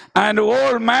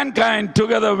all mankind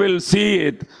together will see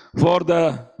it, for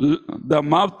the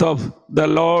mouth of the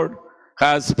Lord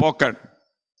has spoken.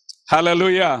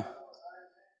 Hallelujah.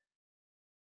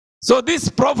 So this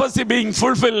prophecy being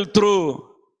fulfilled through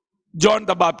John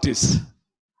the Baptist.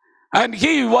 And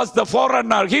he was the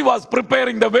forerunner. He was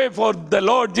preparing the way for the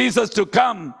Lord Jesus to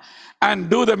come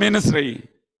and do the ministry.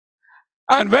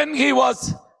 And when he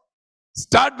was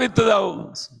start with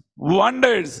the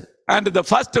wonders, and the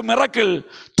first miracle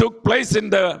took place in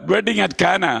the wedding at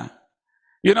Cana.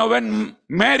 You know, when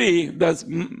Mary, the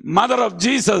mother of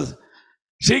Jesus,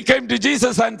 she came to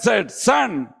Jesus and said,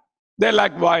 "Son, they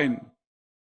lack wine."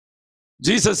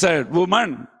 Jesus said,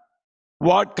 "Woman,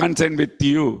 what concern with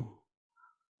you,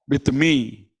 with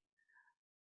me?"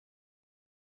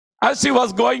 As she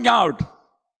was going out,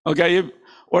 okay,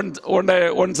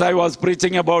 once I was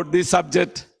preaching about this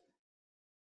subject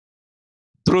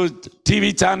through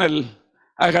TV channel,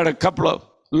 I had a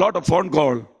lot of phone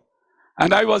call,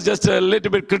 and I was just a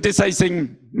little bit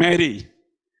criticizing Mary.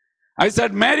 I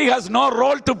said, Mary has no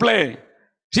role to play.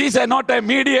 She's not a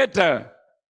mediator.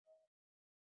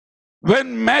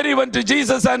 When Mary went to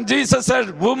Jesus and Jesus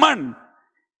said, "Woman,"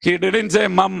 he didn't say,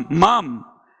 "Mom."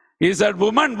 He said,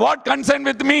 "Woman, what concern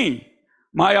with me?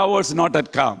 My hour's not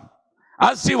yet come."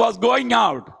 As she was going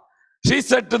out, she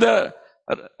said to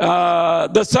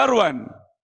the servant,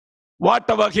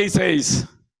 "Whatever he says,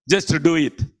 just to do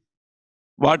it.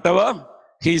 Whatever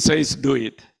he says, do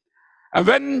it." And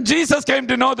when Jesus came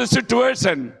to know the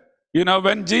situation, you know,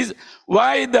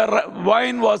 why the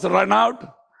wine was run out,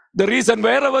 the reason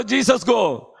wherever Jesus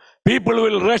go, people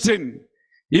will rush in.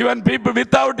 Even people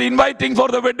without inviting for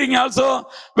the wedding also,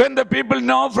 when the people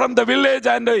know from the village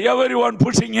and everyone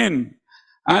pushing in.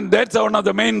 And that's one of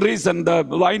the main reason the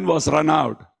wine was run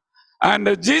out.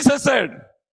 And Jesus said,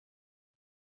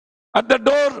 at the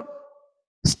door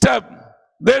step,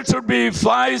 there should be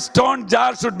 5 stone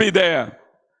jars should be there.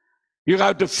 You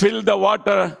have to fill the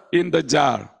water in the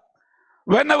jar.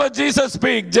 Whenever Jesus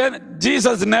speaks,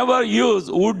 Jesus never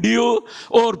used "would you"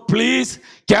 or "please,"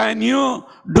 "can you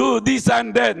do this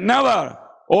and that." Never.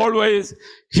 Always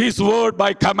his word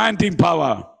by commanding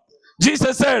power.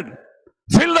 Jesus said,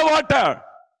 "Fill the water."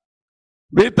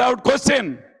 Without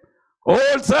question.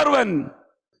 Old servant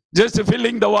just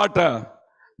filling the water.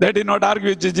 They did not argue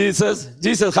with Jesus.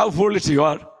 Jesus, how foolish you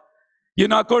are. You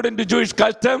know, according to Jewish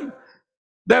custom,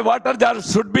 the water jar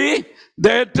should be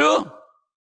there to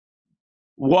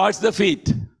wash the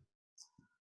feet.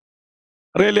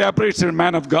 Really appreciate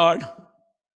man of God,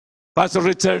 Pastor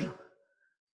Richard.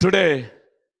 Today,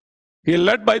 he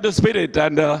led by the Spirit,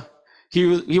 and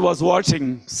he was washing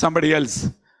somebody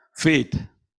else's feet.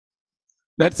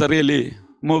 That's a really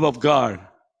move of God.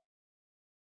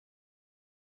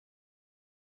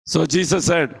 So Jesus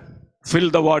said, fill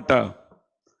the water.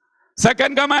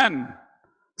 Second command,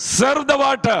 serve the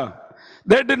water.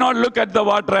 They did not look at the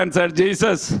water and said,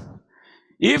 Jesus,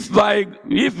 if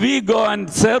we go and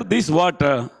serve this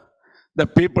water, the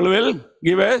people will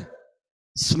give a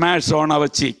smash on our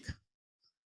cheek.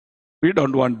 We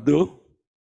don't want to do.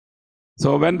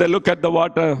 So when they look at the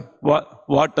water,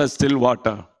 water, still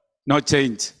water. No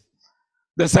change.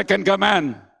 The second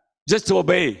command, just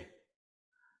obey.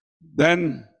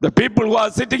 Then the people who are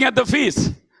sitting at the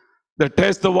feast, they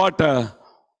taste the water.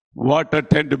 Water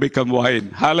tend to become wine.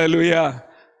 Hallelujah.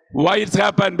 Why it's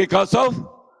happened? Because of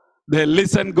they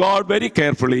listen God very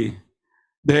carefully.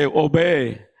 They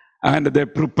obey and they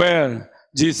prepare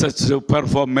Jesus to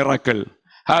perform miracle.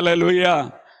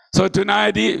 Hallelujah. So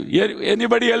tonight,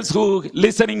 anybody else who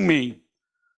listening me,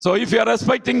 so if you are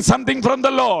expecting something from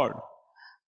the Lord,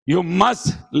 you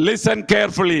must listen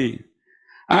carefully.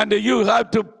 And you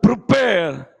have to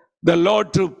prepare the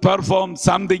Lord to perform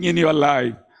something in your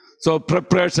life. So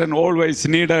preparation always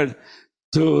needed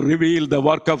to reveal the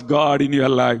work of God in your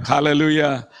life.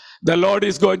 Hallelujah. The Lord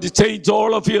is going to change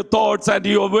all of your thoughts and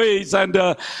your ways and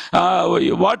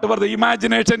whatever the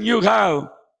imagination you have.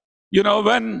 You know,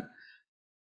 when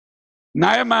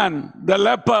Naaman, the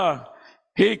leper,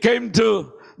 he came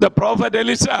to the prophet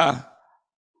Elisha,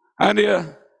 and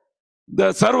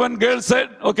the servant girl said,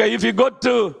 okay, if you go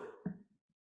to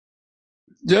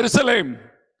Jerusalem,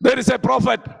 there is a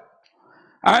prophet,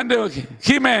 and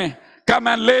he may come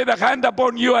and lay the hand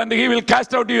upon you and he will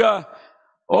cast out your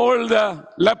all the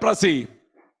leprosy.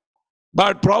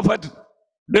 But prophet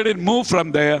didn't move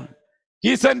from there.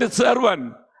 He sent his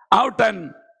servant out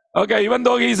and, okay, even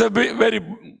though he's a very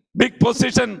big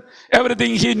position,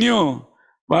 everything he knew,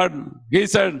 but he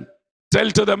said,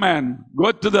 tell to the man,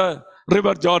 go to the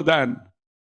river Jordan,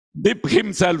 dip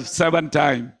himself 7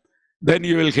 times, then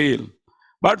you will heal.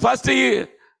 But first he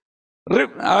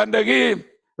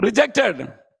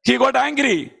rejected. He got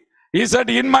angry. He said,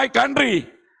 in my country,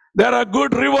 there are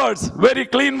good rivers, very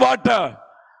clean water.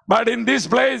 But in this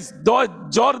place,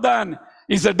 Jordan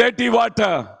is a dirty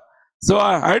water. So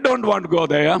I don't want to go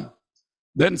there.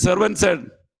 Then servant said,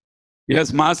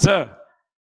 yes, master,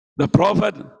 the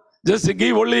prophet just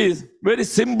give only very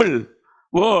simple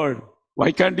word.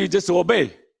 Why can't you just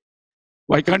obey?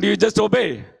 Why can't you just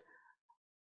obey?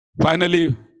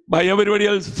 Finally, by everybody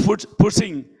else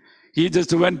pushing, he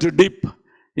just went to dip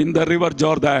in the river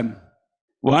Jordan.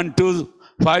 1, 2,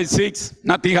 5, 6,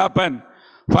 nothing happened.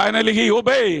 Finally, he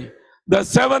obeyed the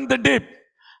 7th dip.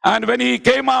 And when he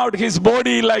came out, his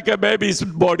body like a baby's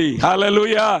body.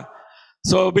 Hallelujah.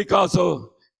 So because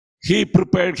he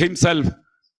prepared himself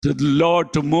to the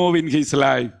Lord to move in his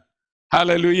life.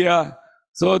 Hallelujah.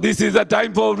 So this is a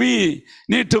time for we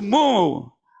need to move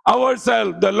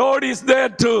ourselves. The Lord is there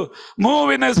to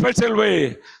move in a special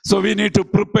way. So we need to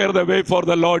prepare the way for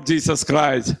the Lord Jesus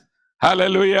Christ.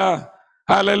 Hallelujah.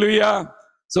 Hallelujah.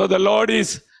 So the Lord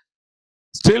is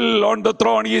still on the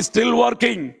throne. He is still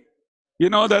working. You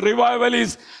know, the revival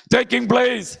is taking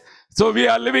place. So we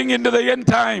are living into the end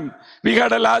time. We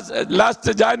had a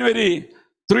last January,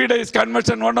 3 days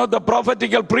convention. One of the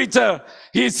prophetical preacher,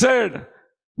 he said,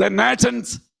 the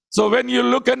nations. So when you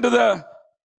look into the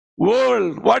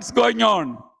world, what's going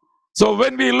on? So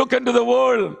when we look into the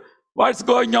world, what's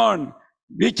going on?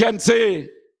 We can say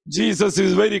Jesus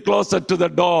is very closer to the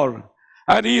door.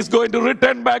 And he is going to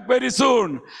return back very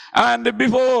soon. And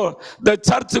before the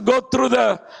church go through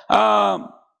the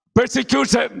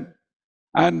persecution,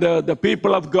 and the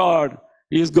people of God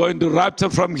is going to rapture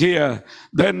from here.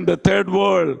 Then the third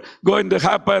world going to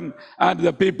happen, and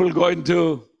the people going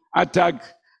to attack,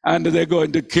 and they're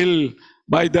going to kill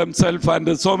by themselves,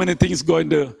 and so many things going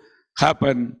to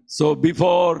happen. So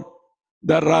before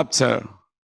the rapture,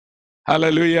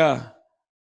 hallelujah.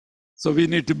 So we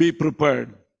need to be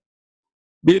prepared.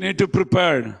 We need to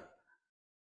prepare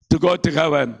to go to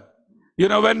heaven. You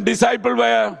know, when disciples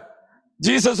were,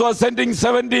 Jesus was sending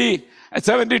 72,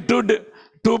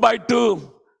 2 by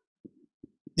 2.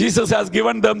 Jesus has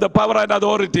given them the power and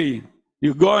authority.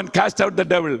 You go and cast out the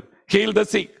devil, heal the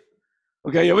sick.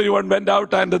 Okay, everyone went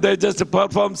out and they just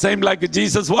performed same like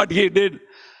Jesus, what he did.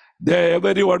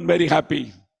 Everyone very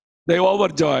happy. They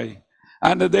overjoyed.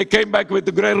 And they came back with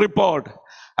a great report.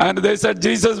 And they said,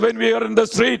 Jesus, when we were in the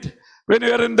street, when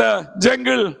we were in the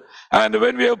jungle, and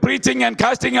when we were preaching and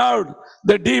casting out,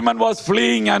 the demon was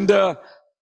fleeing and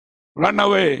run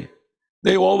away.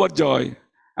 They overjoyed.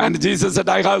 And Jesus said,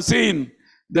 I have seen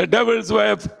the devils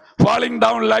were falling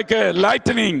down like a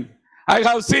lightning. I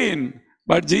have seen.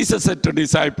 But Jesus said to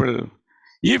disciple,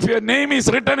 if your name is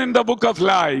written in the book of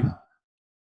life,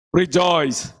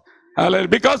 rejoice. Hallelujah.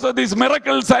 Because of these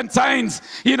miracles and signs,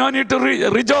 you don't need to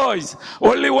rejoice.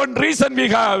 Only one reason we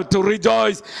have to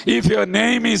rejoice: if your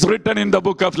name is written in the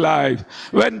book of life.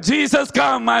 When Jesus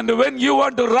comes and when you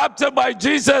want to rapture by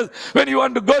Jesus, when you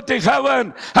want to go to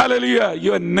heaven, hallelujah,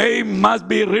 your name must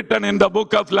be written in the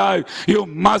book of life. You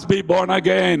must be born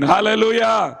again.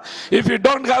 Hallelujah. If you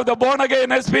don't have the born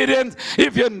again experience,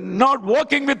 if you're not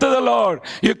walking with the Lord,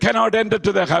 you cannot enter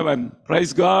to the heaven.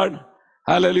 Praise God.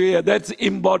 Hallelujah. That's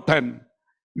important.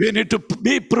 We need to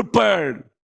be prepared.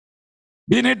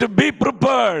 We need to be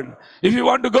prepared. If you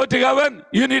want to go to heaven,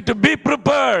 you need to be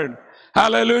prepared.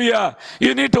 Hallelujah.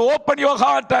 You need to open your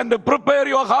heart and prepare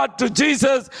your heart to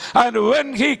Jesus. And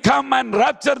when He come and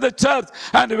rapture the church,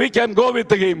 and we can go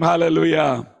with Him.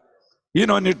 Hallelujah. You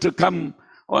don't need to come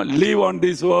or live on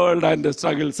this world and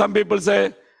struggle. Some people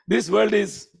say, this world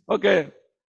is, okay,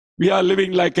 we are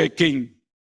living like a king.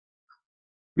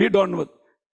 We don't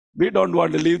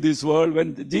want to leave this world.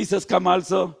 When Jesus come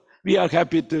also, we are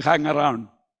happy to hang around.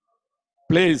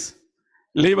 Please,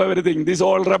 leave everything. This is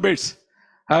all rubbish.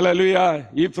 Hallelujah.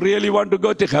 If you really want to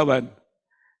go to heaven,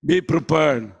 be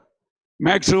prepared.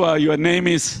 Make sure your name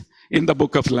is in the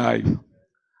book of life.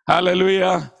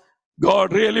 Hallelujah.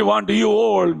 God really wants you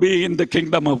all be in the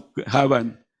kingdom of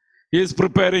heaven. He is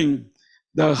preparing.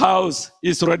 The house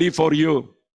is ready for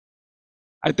you.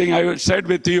 I think I shared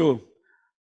with you,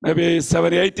 maybe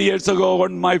 70, 80 years ago,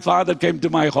 when my father came to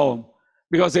my home,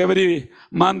 because every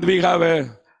month we have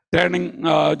a turning,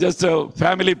 just a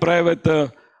family prayer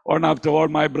with one after all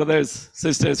my brothers,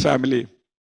 sisters' family.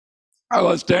 I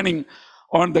was turning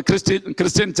on the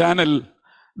Christian channel.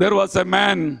 There was a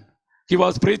man, he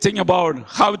was preaching about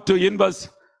how to invest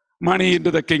money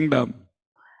into the kingdom.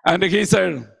 And he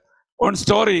said one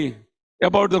story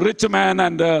about the rich man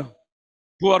and the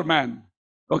poor man.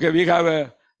 Okay, we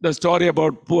have the story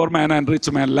about poor man and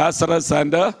rich man, Lazarus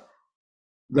and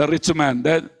the rich man.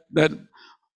 The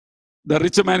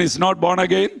rich man is not born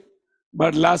again,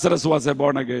 but Lazarus was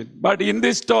born again. But in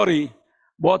this story,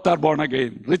 both are born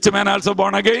again. Rich man also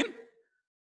born again,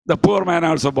 the poor man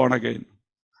also born again.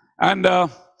 And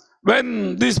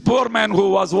when this poor man who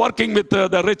was working with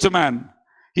the rich man,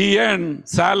 he earned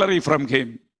salary from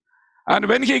him. And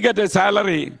when he get a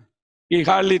salary, he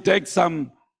hardly takes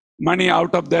some money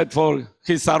out of that for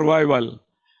his survival.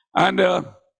 And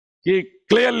he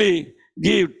clearly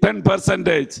give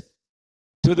 10%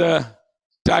 to the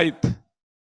tithe,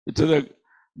 to the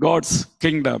God's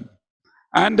kingdom.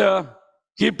 And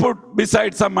he put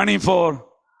beside some money for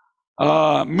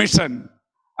mission.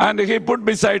 And he put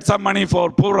beside some money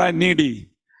for poor and needy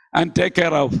and take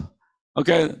care of.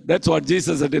 Okay, that's what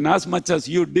Jesus said. In as much as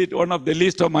you did one of the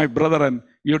least of my brethren,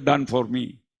 you done for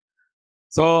me.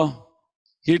 So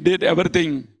he did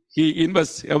everything. He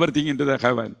invests everything into the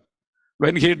heaven.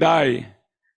 When he died,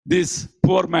 this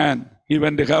poor man, he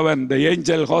went to heaven. The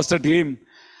angel hosted him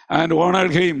and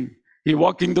honored him. He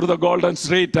walking through the golden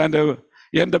street and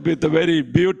ended up with a very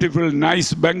beautiful,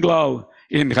 nice bungalow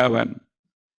in heaven.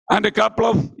 And a couple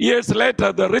of years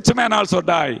later, the rich man also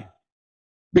died.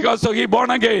 Because so he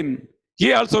born again.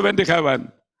 He also went to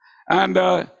heaven.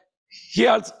 And he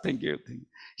also, thank you.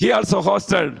 He also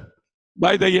hosted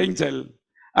by the angel.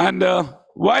 And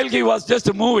while he was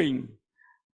just moving,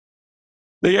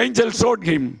 the angel showed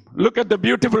him, look at the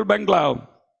beautiful bungalow.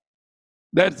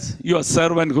 That's your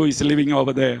servant who is living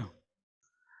over there.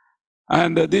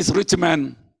 And this rich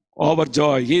man,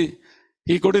 overjoyed,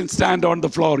 he couldn't stand on the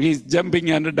floor. He's jumping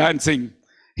and dancing.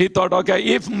 He thought, okay,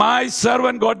 if my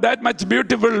servant got that much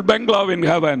beautiful bungalow in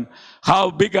heaven,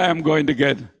 how big I am going to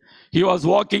get. He was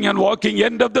walking and walking,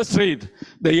 end of the street.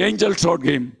 The angel showed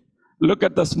him, look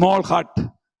at the small hut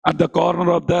at the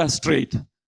corner of the street.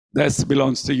 This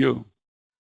belongs to you.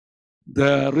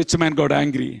 The rich man got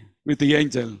angry with the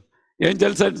angel. The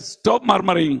angel said, stop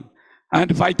murmuring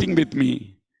and fighting with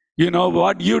me. You know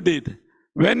what you did?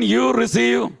 When you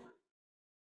receive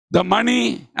the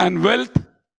money and wealth,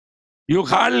 you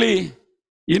hardly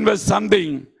invest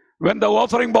something. When the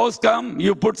offering bowls come,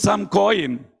 you put some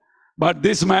coin. But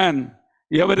this man,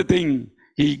 everything,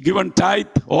 he given tithe,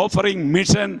 offering,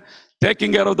 mission,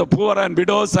 taking care of the poor and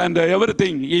widows and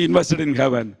everything he invested in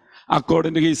heaven.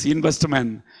 According to his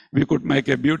investment, we could make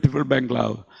a beautiful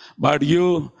bungalow. But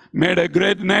you made a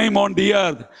great name on the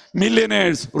earth,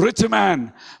 millionaires, rich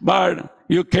man, but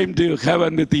you came to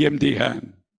heaven with the empty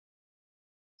hand.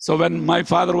 So when my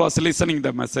father was listening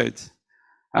the message,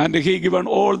 and he given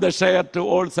all the share to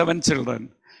all 7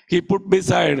 children, he put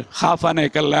beside half an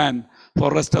acre land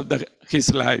for rest of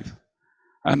his life.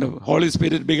 And the Holy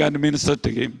Spirit began to minister to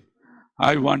him.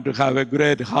 I want to have a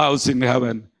great house in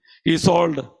heaven. He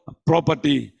sold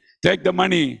property, take the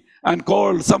money, and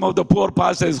called some of the poor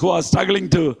pastors who are struggling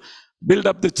to build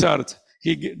up the church.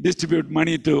 He distribute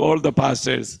money to all the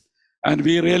pastors. And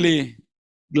we really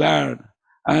glad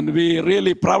and we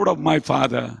really proud of my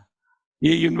father.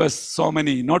 He invests so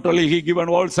many. Not only he given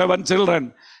all 7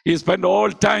 children, he spent all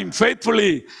time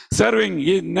faithfully serving.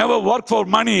 He never worked for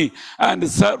money and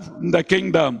served in the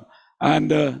kingdom.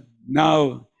 And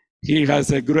now he has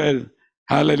a great,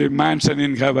 hallelujah, mansion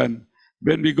in heaven.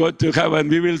 When we go to heaven,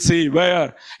 we will see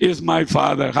where is my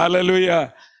father.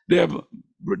 Hallelujah.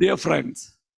 Dear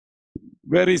friends,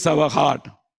 where is our heart?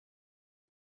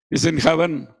 Is in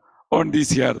heaven on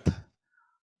this earth.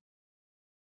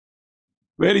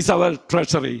 Where is our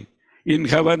treasury? In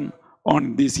heaven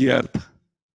on this earth.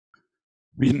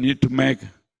 We need to make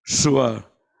sure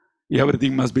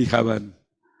everything must be heaven.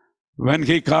 When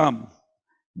he comes,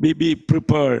 we be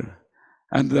prepared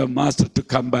and the master to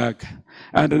come back.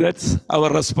 And that's our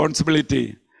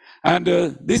responsibility. And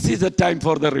this is the time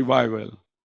for the revival.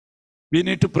 We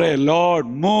need to pray, Lord,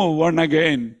 move once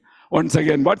again.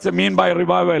 What's the mean by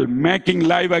revival? Making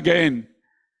live again.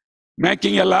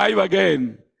 Making alive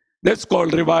again. That's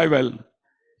called revival.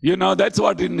 You know, that's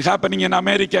what is happening in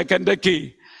America,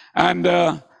 Kentucky. And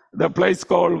the place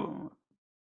called,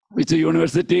 which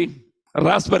university?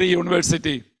 Raspberry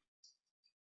University.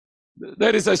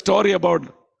 There is a story about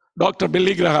Dr.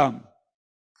 Billy Graham.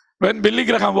 When Billy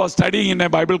Graham was studying in a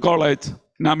Bible college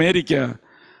in America,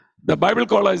 the Bible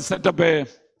college set up a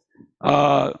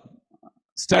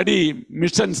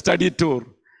mission study tour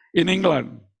in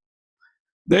England.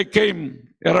 They came,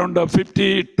 around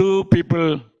 52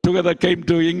 people together came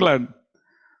to England.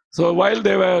 So while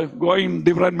they were going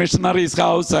different missionaries'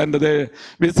 house and they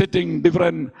visiting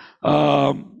different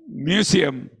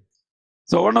museum.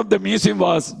 So one of the museum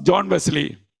was John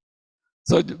Wesley.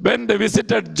 So when they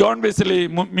visited John Wesley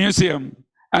Museum,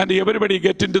 and everybody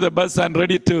get into the bus and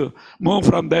ready to move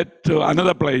from that to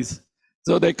another place.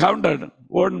 So they counted,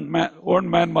 one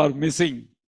man was missing.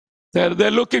 They're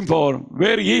looking for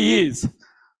where he is.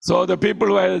 So the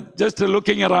people were just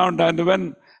looking around, and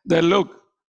when they look,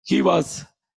 he was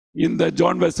in the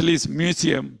John Wesley's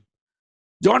museum.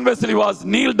 John Wesley was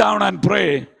kneel down and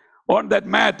pray on that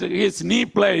mat, his knee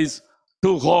place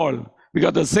to hold,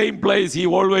 because the same place he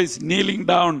always kneeling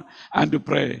down and to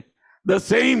pray. The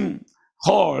same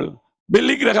hall,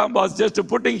 Billy Graham was just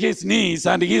putting his knees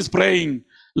and he's praying,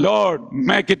 Lord,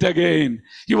 make it again.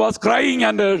 He was crying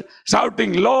and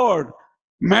shouting, Lord,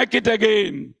 make it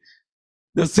again.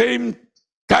 The same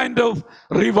kind of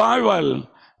revival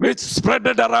which spread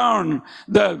it around.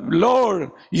 The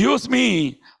Lord, use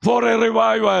me for a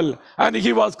revival. And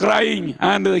he was crying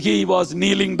and he was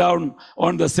kneeling down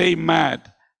on the same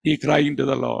mat. He crying to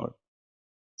the Lord.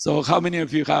 So how many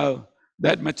of you have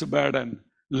that much burden?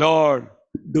 Lord,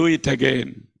 do it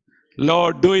again.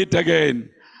 Lord, do it again.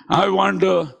 I want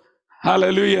to,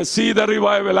 hallelujah, see the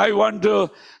revival. I want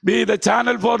to be the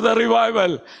channel for the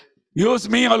revival. Use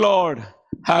me, O Lord.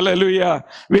 Hallelujah.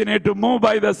 We need to move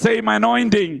by the same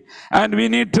anointing, and we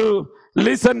need to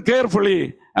listen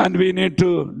carefully, and we need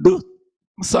to do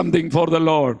something for the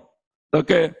Lord.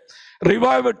 Okay?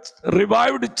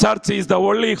 Revived church is the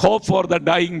only hope for the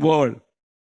dying world.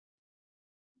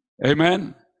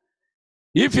 Amen.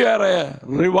 If you are a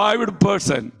revived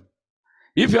person,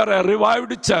 if you are a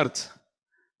revived church,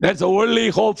 that's the only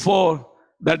hope for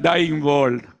the dying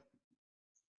world.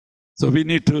 So we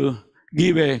need to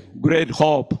give a great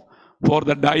hope for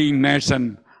the dying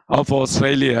nation of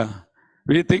Australia.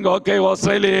 We think, okay,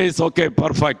 Australia is okay,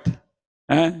 perfect.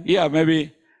 Yeah,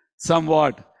 maybe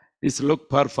somewhat it look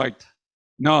perfect.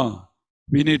 No,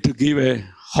 we need to give a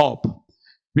hope.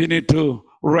 We need to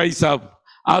rise up.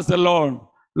 Ask the Lord,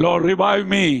 Lord, revive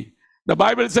me. The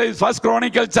Bible says, 1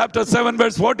 Chronicles chapter 7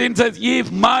 verse 14 says,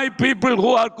 if my people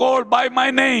who are called by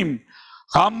my name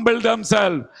humble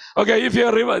themselves. Okay, if you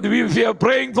are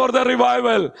praying for the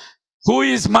revival, who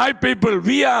is my people?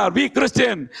 We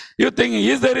Christian. You think,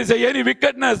 is there any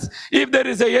wickedness? If there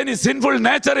is any sinful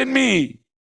nature in me?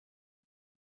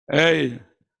 Hey,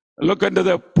 look into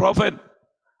the prophet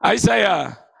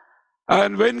Isaiah.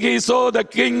 And when he saw the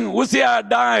king Uzziah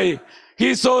die,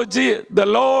 he saw the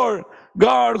Lord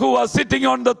God who was sitting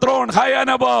on the throne high and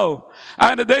above.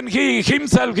 And then he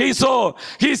himself, he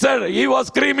said, he was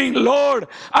screaming, Lord,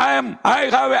 I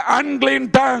have an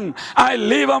unclean tongue. I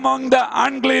live among the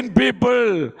unclean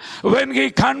people. When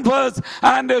he confessed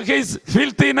and his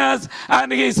filthiness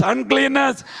and his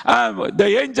uncleanness,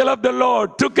 the angel of the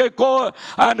Lord took a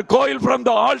coil from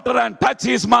the altar and touched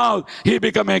his mouth. He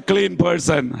became a clean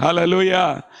person.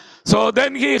 Hallelujah. So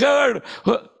then he heard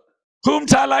Whom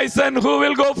shall I send? Who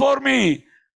will go for me?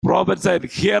 Prophet said,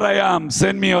 here I am,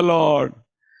 send me, O Lord.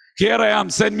 Here I am,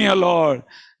 send me, O Lord.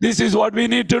 This is what we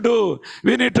need to do.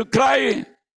 We need to cry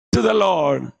to the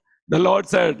Lord. The Lord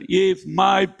said, if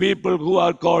my people who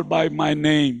are called by my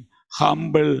name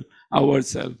humble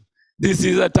ourselves. This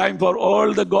is a time for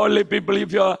all the godly people.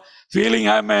 If you are feeling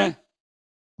I'm a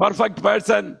perfect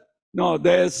person, no,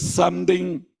 there's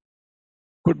something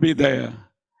could be there.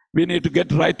 We need to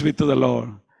get right with the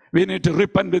Lord. We need to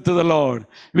repent with the Lord.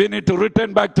 We need to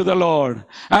return back to the Lord.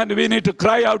 And we need to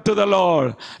cry out to the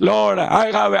Lord. Lord, I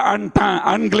have an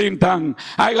unclean tongue.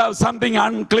 I have something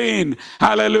unclean.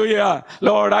 Hallelujah.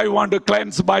 Lord, I want to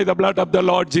cleanse by the blood of the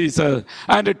Lord Jesus.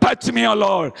 And touch me, O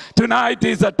Lord. Tonight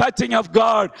is the touching of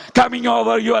God coming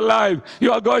over your life.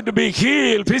 You are going to be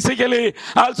healed physically.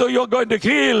 Also, you are going to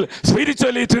heal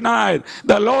spiritually tonight.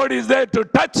 The Lord is there to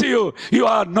touch you. You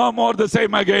are no more the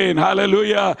same again.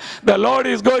 Hallelujah. The Lord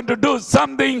is going to do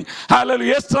something,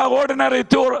 hallelujah, extraordinary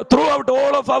throughout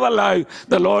all of our life.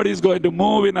 The Lord is going to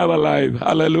move in our life.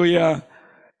 Hallelujah.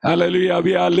 Hallelujah.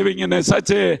 We are living in such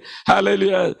a,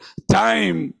 hallelujah,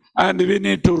 time, and we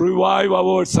need to revive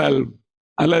ourselves.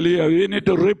 Hallelujah. We need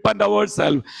to repent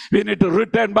ourselves. We need to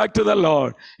return back to the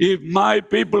Lord. If my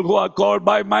people who are called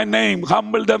by my name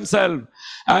humble themselves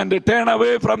and turn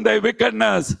away from their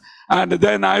wickedness, and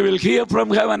then I will hear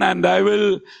from heaven and I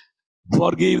will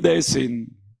forgive their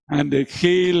sin and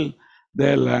heal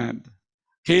their land.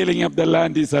 Healing of the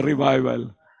land is a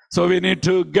revival. So we need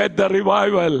to get the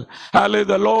revival. Hallelujah.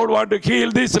 The Lord wants to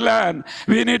heal this land.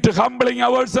 We need to humbling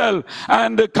ourselves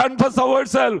and confess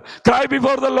ourselves. Cry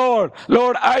before the Lord.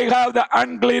 Lord, I have the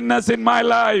uncleanness in my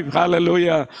life.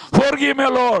 Hallelujah. Forgive me,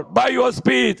 Lord, by your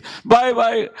speech.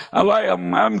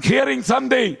 I'm hearing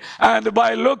something, and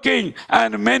by looking,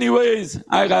 and many ways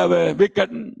I have a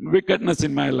wickedness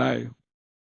in my life.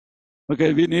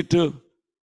 Okay, we need to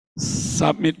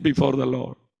submit before the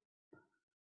Lord.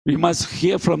 We must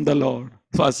hear from the Lord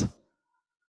first,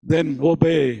 then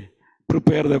obey,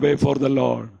 prepare the way for the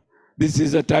Lord. This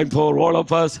is a time for all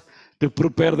of us to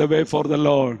prepare the way for the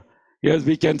Lord. Yes,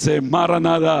 we can say,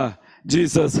 Maranatha,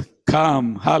 Jesus,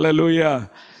 come.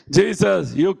 Hallelujah.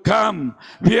 Jesus, you come.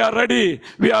 We are ready.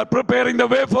 We are preparing the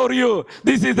way for you.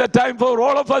 This is the time for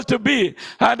all of us to be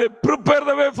and prepare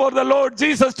the way for the Lord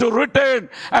Jesus to return,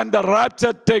 and the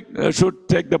rapture should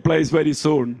take the place very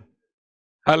soon.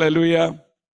 Hallelujah.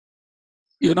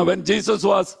 You know, when Jesus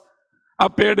was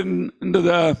appeared into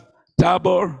the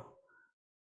Tabor,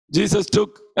 Jesus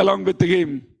took along with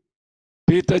him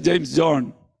Peter, James,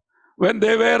 John. When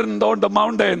they were on the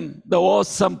mountain, the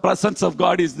awesome presence of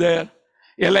God is there.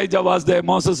 Elijah was there,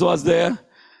 Moses was there.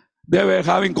 They were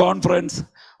having conference.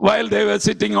 While they were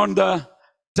sitting on the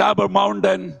Tabor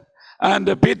mountain,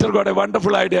 and Peter got a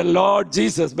wonderful idea. Lord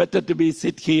Jesus, better to be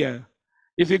sit here.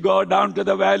 If you go down to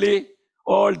the valley,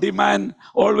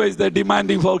 always they're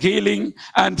demanding for healing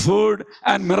and food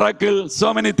and miracle,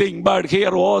 so many things. But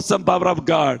here, awesome power of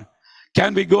God.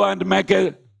 Can we go and make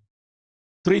a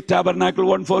 3 tabernacle,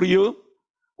 one for you,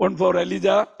 one for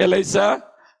Elisha,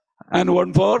 and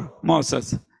one for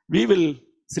Moses. We will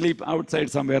sleep outside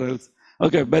somewhere else.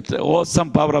 Okay, but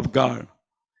awesome power of God.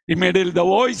 Immediately the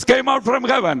voice came out from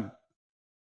heaven.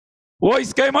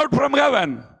 Voice came out from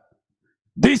heaven.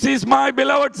 This is my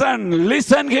beloved son,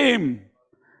 listen him.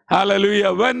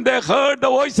 Hallelujah. When they heard the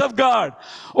voice of God,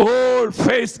 all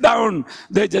face down,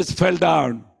 they just fell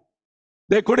down.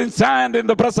 They couldn't stand in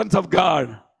the presence of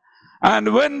God.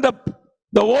 And when the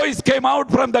voice came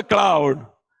out from the cloud,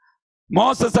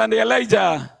 Moses and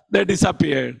Elijah, they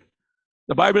disappeared.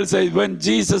 The Bible says when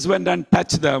Jesus went and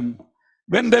touched them,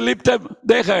 when they lifted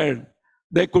their head,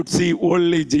 they could see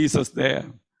only Jesus there.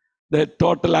 The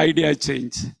total idea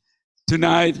changed.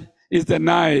 Tonight is the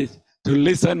night to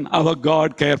listen our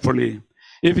God carefully.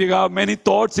 If you have many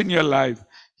thoughts in your life,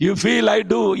 you feel I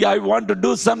want to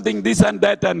do something, this and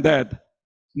that and that.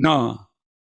 No,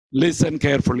 listen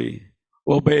carefully,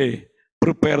 obey,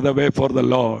 prepare the way for the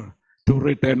Lord to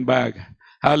return back.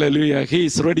 Hallelujah. He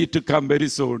is ready to come very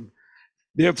soon.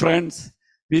 Dear friends,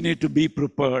 we need to be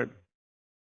prepared.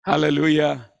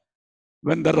 Hallelujah.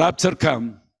 When the rapture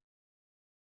comes,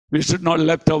 we should not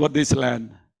left over this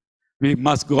land. We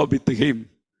must go with him.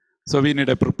 So we need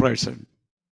a preparation.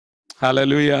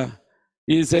 Hallelujah.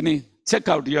 Check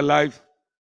out your life.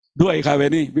 Do I have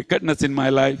any wickedness in my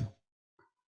life?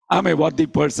 I'm a worthy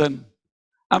person.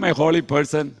 I'm a holy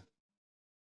person.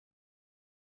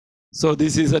 So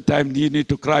this is a time you need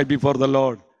to cry before the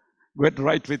Lord. Get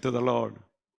right with the Lord.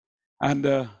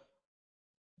 And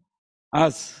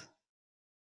as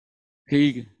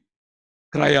he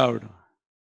cry out,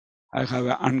 I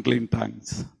have unclean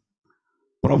tongues.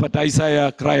 Prophet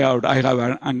Isaiah cried out, I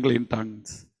have unclean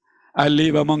tongues. I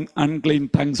live among unclean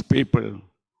tongues people.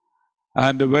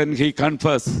 And when he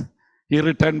confessed, he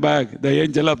returned back. The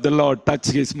angel of the Lord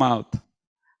touched his mouth.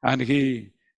 And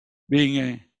he, being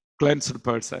a cleansed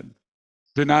person.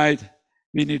 Tonight,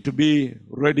 we need to be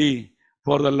ready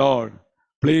for the Lord.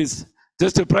 Please,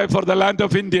 just to pray for the land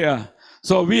of India.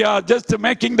 So we are just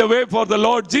making the way for the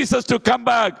Lord Jesus to come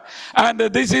back. And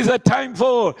this is a time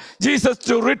for Jesus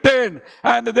to return.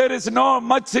 And there is no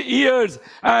much years.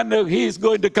 And he is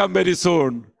going to come very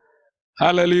soon.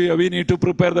 Hallelujah. We need to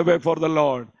prepare the way for the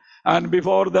Lord. And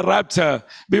before the rapture,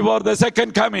 before the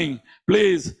second coming,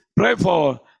 please pray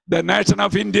for the nation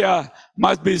of India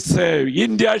must be saved.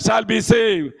 India shall be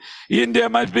saved. India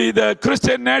must be the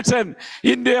Christian nation.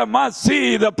 India must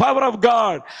see the power of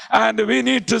God. And we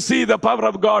need to see the power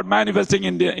of God manifesting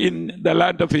in the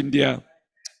land of India.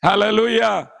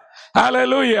 Hallelujah.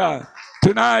 Hallelujah.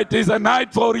 Tonight is a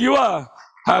night for your,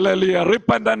 hallelujah,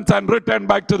 repentance and return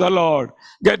back to the Lord.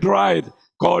 Get right.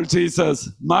 Call Jesus.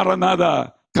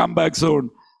 Maranatha. Come back soon.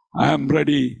 I am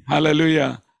ready.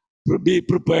 Hallelujah. Be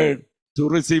prepared to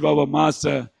receive our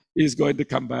Master. He is going to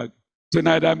come back.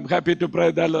 Tonight I'm happy to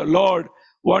pray that the Lord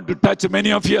want to touch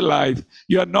many of your life.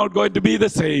 You are not going to be the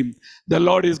same. The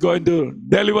Lord is going to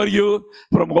deliver you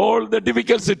from all the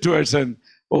difficult situation,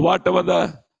 or whatever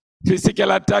the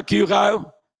physical attack you have.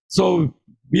 So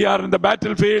we are in the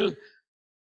battlefield.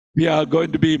 We are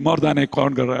going to be more than a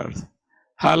conqueror.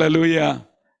 Hallelujah.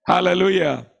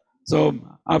 Hallelujah. So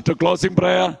after closing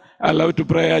prayer, I love to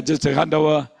pray. I just hand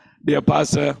over, dear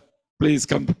pastor. Please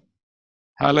come.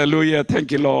 Hallelujah.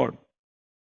 Thank you, Lord.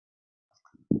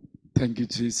 Thank you,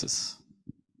 Jesus.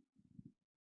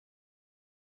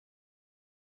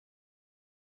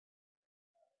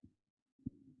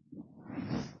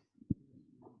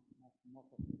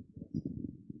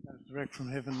 That was direct from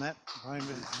heaven, that. Praying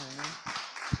with his hand.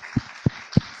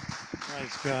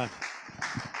 Praise God.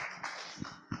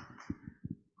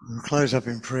 We'll close up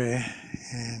in prayer.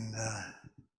 And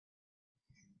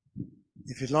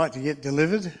if you'd like to get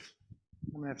delivered,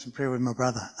 I'm going to have some prayer with my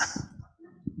brother.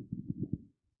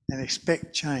 And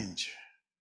expect change.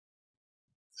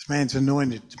 This man's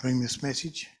anointed to bring this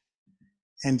message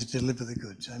and to deliver the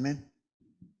goods. Amen.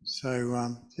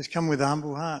 So just come with a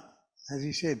humble heart. As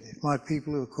he said, if my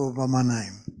people who are called by my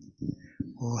name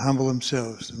will humble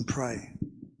themselves and pray,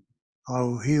 I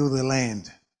will heal the land.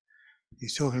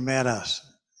 He's talking about us.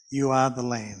 You are the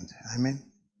land. Amen.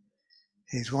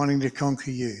 He's wanting to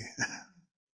conquer you.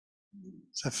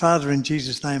 So Father, in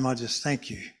Jesus' name, I just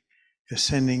thank you for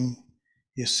sending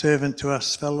your servant to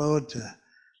us, fellow Lord,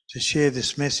 to share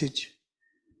this message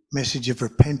of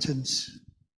repentance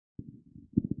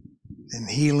and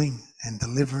healing and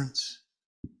deliverance.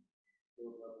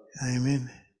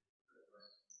 Amen.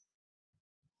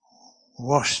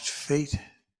 Washed feet.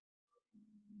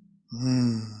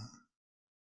 The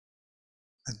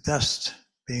dust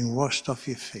being washed off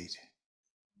your feet.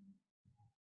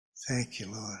 Thank you,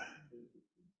 Lord.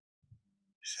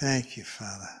 Thank you,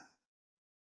 Father.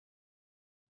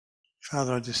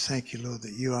 Father, I just thank you, Lord,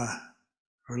 that you are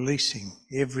releasing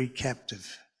every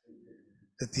captive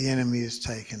that the enemy has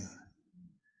taken.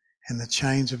 And the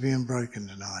chains are being broken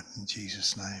tonight in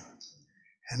Jesus' name.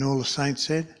 And all the saints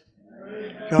said,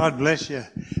 God bless you.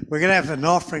 We're going to have an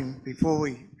offering before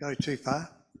we go too far.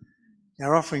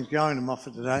 Our offering's going to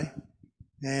Moffett today.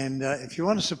 And if you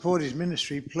want to support his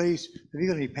ministry, please, have you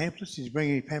got any pamphlets? Did you bring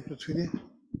any pamphlets with you?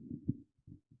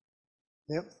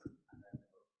 Yep.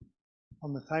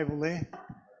 On the table there.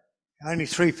 Only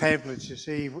 3 pamphlets, you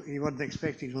see. He wasn't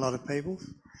expecting a lot of people.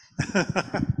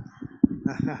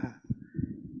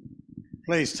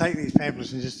 Please take these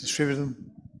pamphlets and just distribute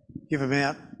them. Give them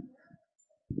out.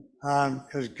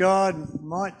 Because God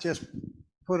might just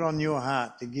put on your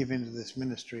heart to give into this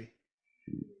ministry.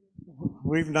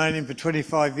 We've known him for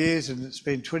 25 years and it's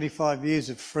been 25 years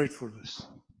of fruitfulness.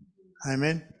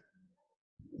 Amen.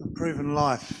 A proven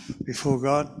life before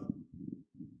God.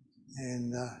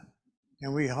 And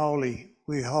we wholly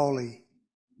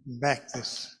back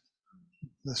this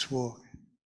walk.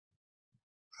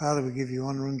 Father, we give you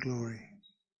honour and glory.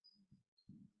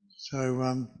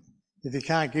 So if you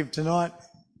can't give tonight,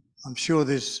 I'm sure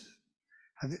there's...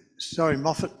 Sorry,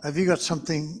 Moffett, have you got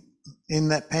something in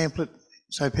that pamphlet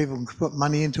so people can put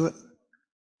money into it?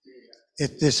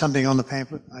 There's something on the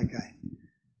pamphlet? Okay.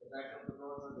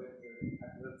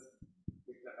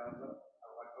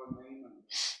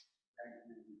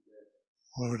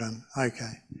 Well done.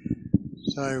 Okay.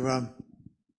 So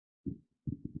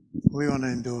we want to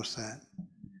endorse that.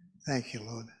 Thank you,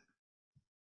 Lord.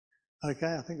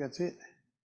 Okay, I think that's it.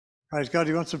 Praise God.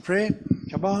 Do you want some prayer?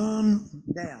 Come on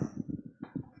down.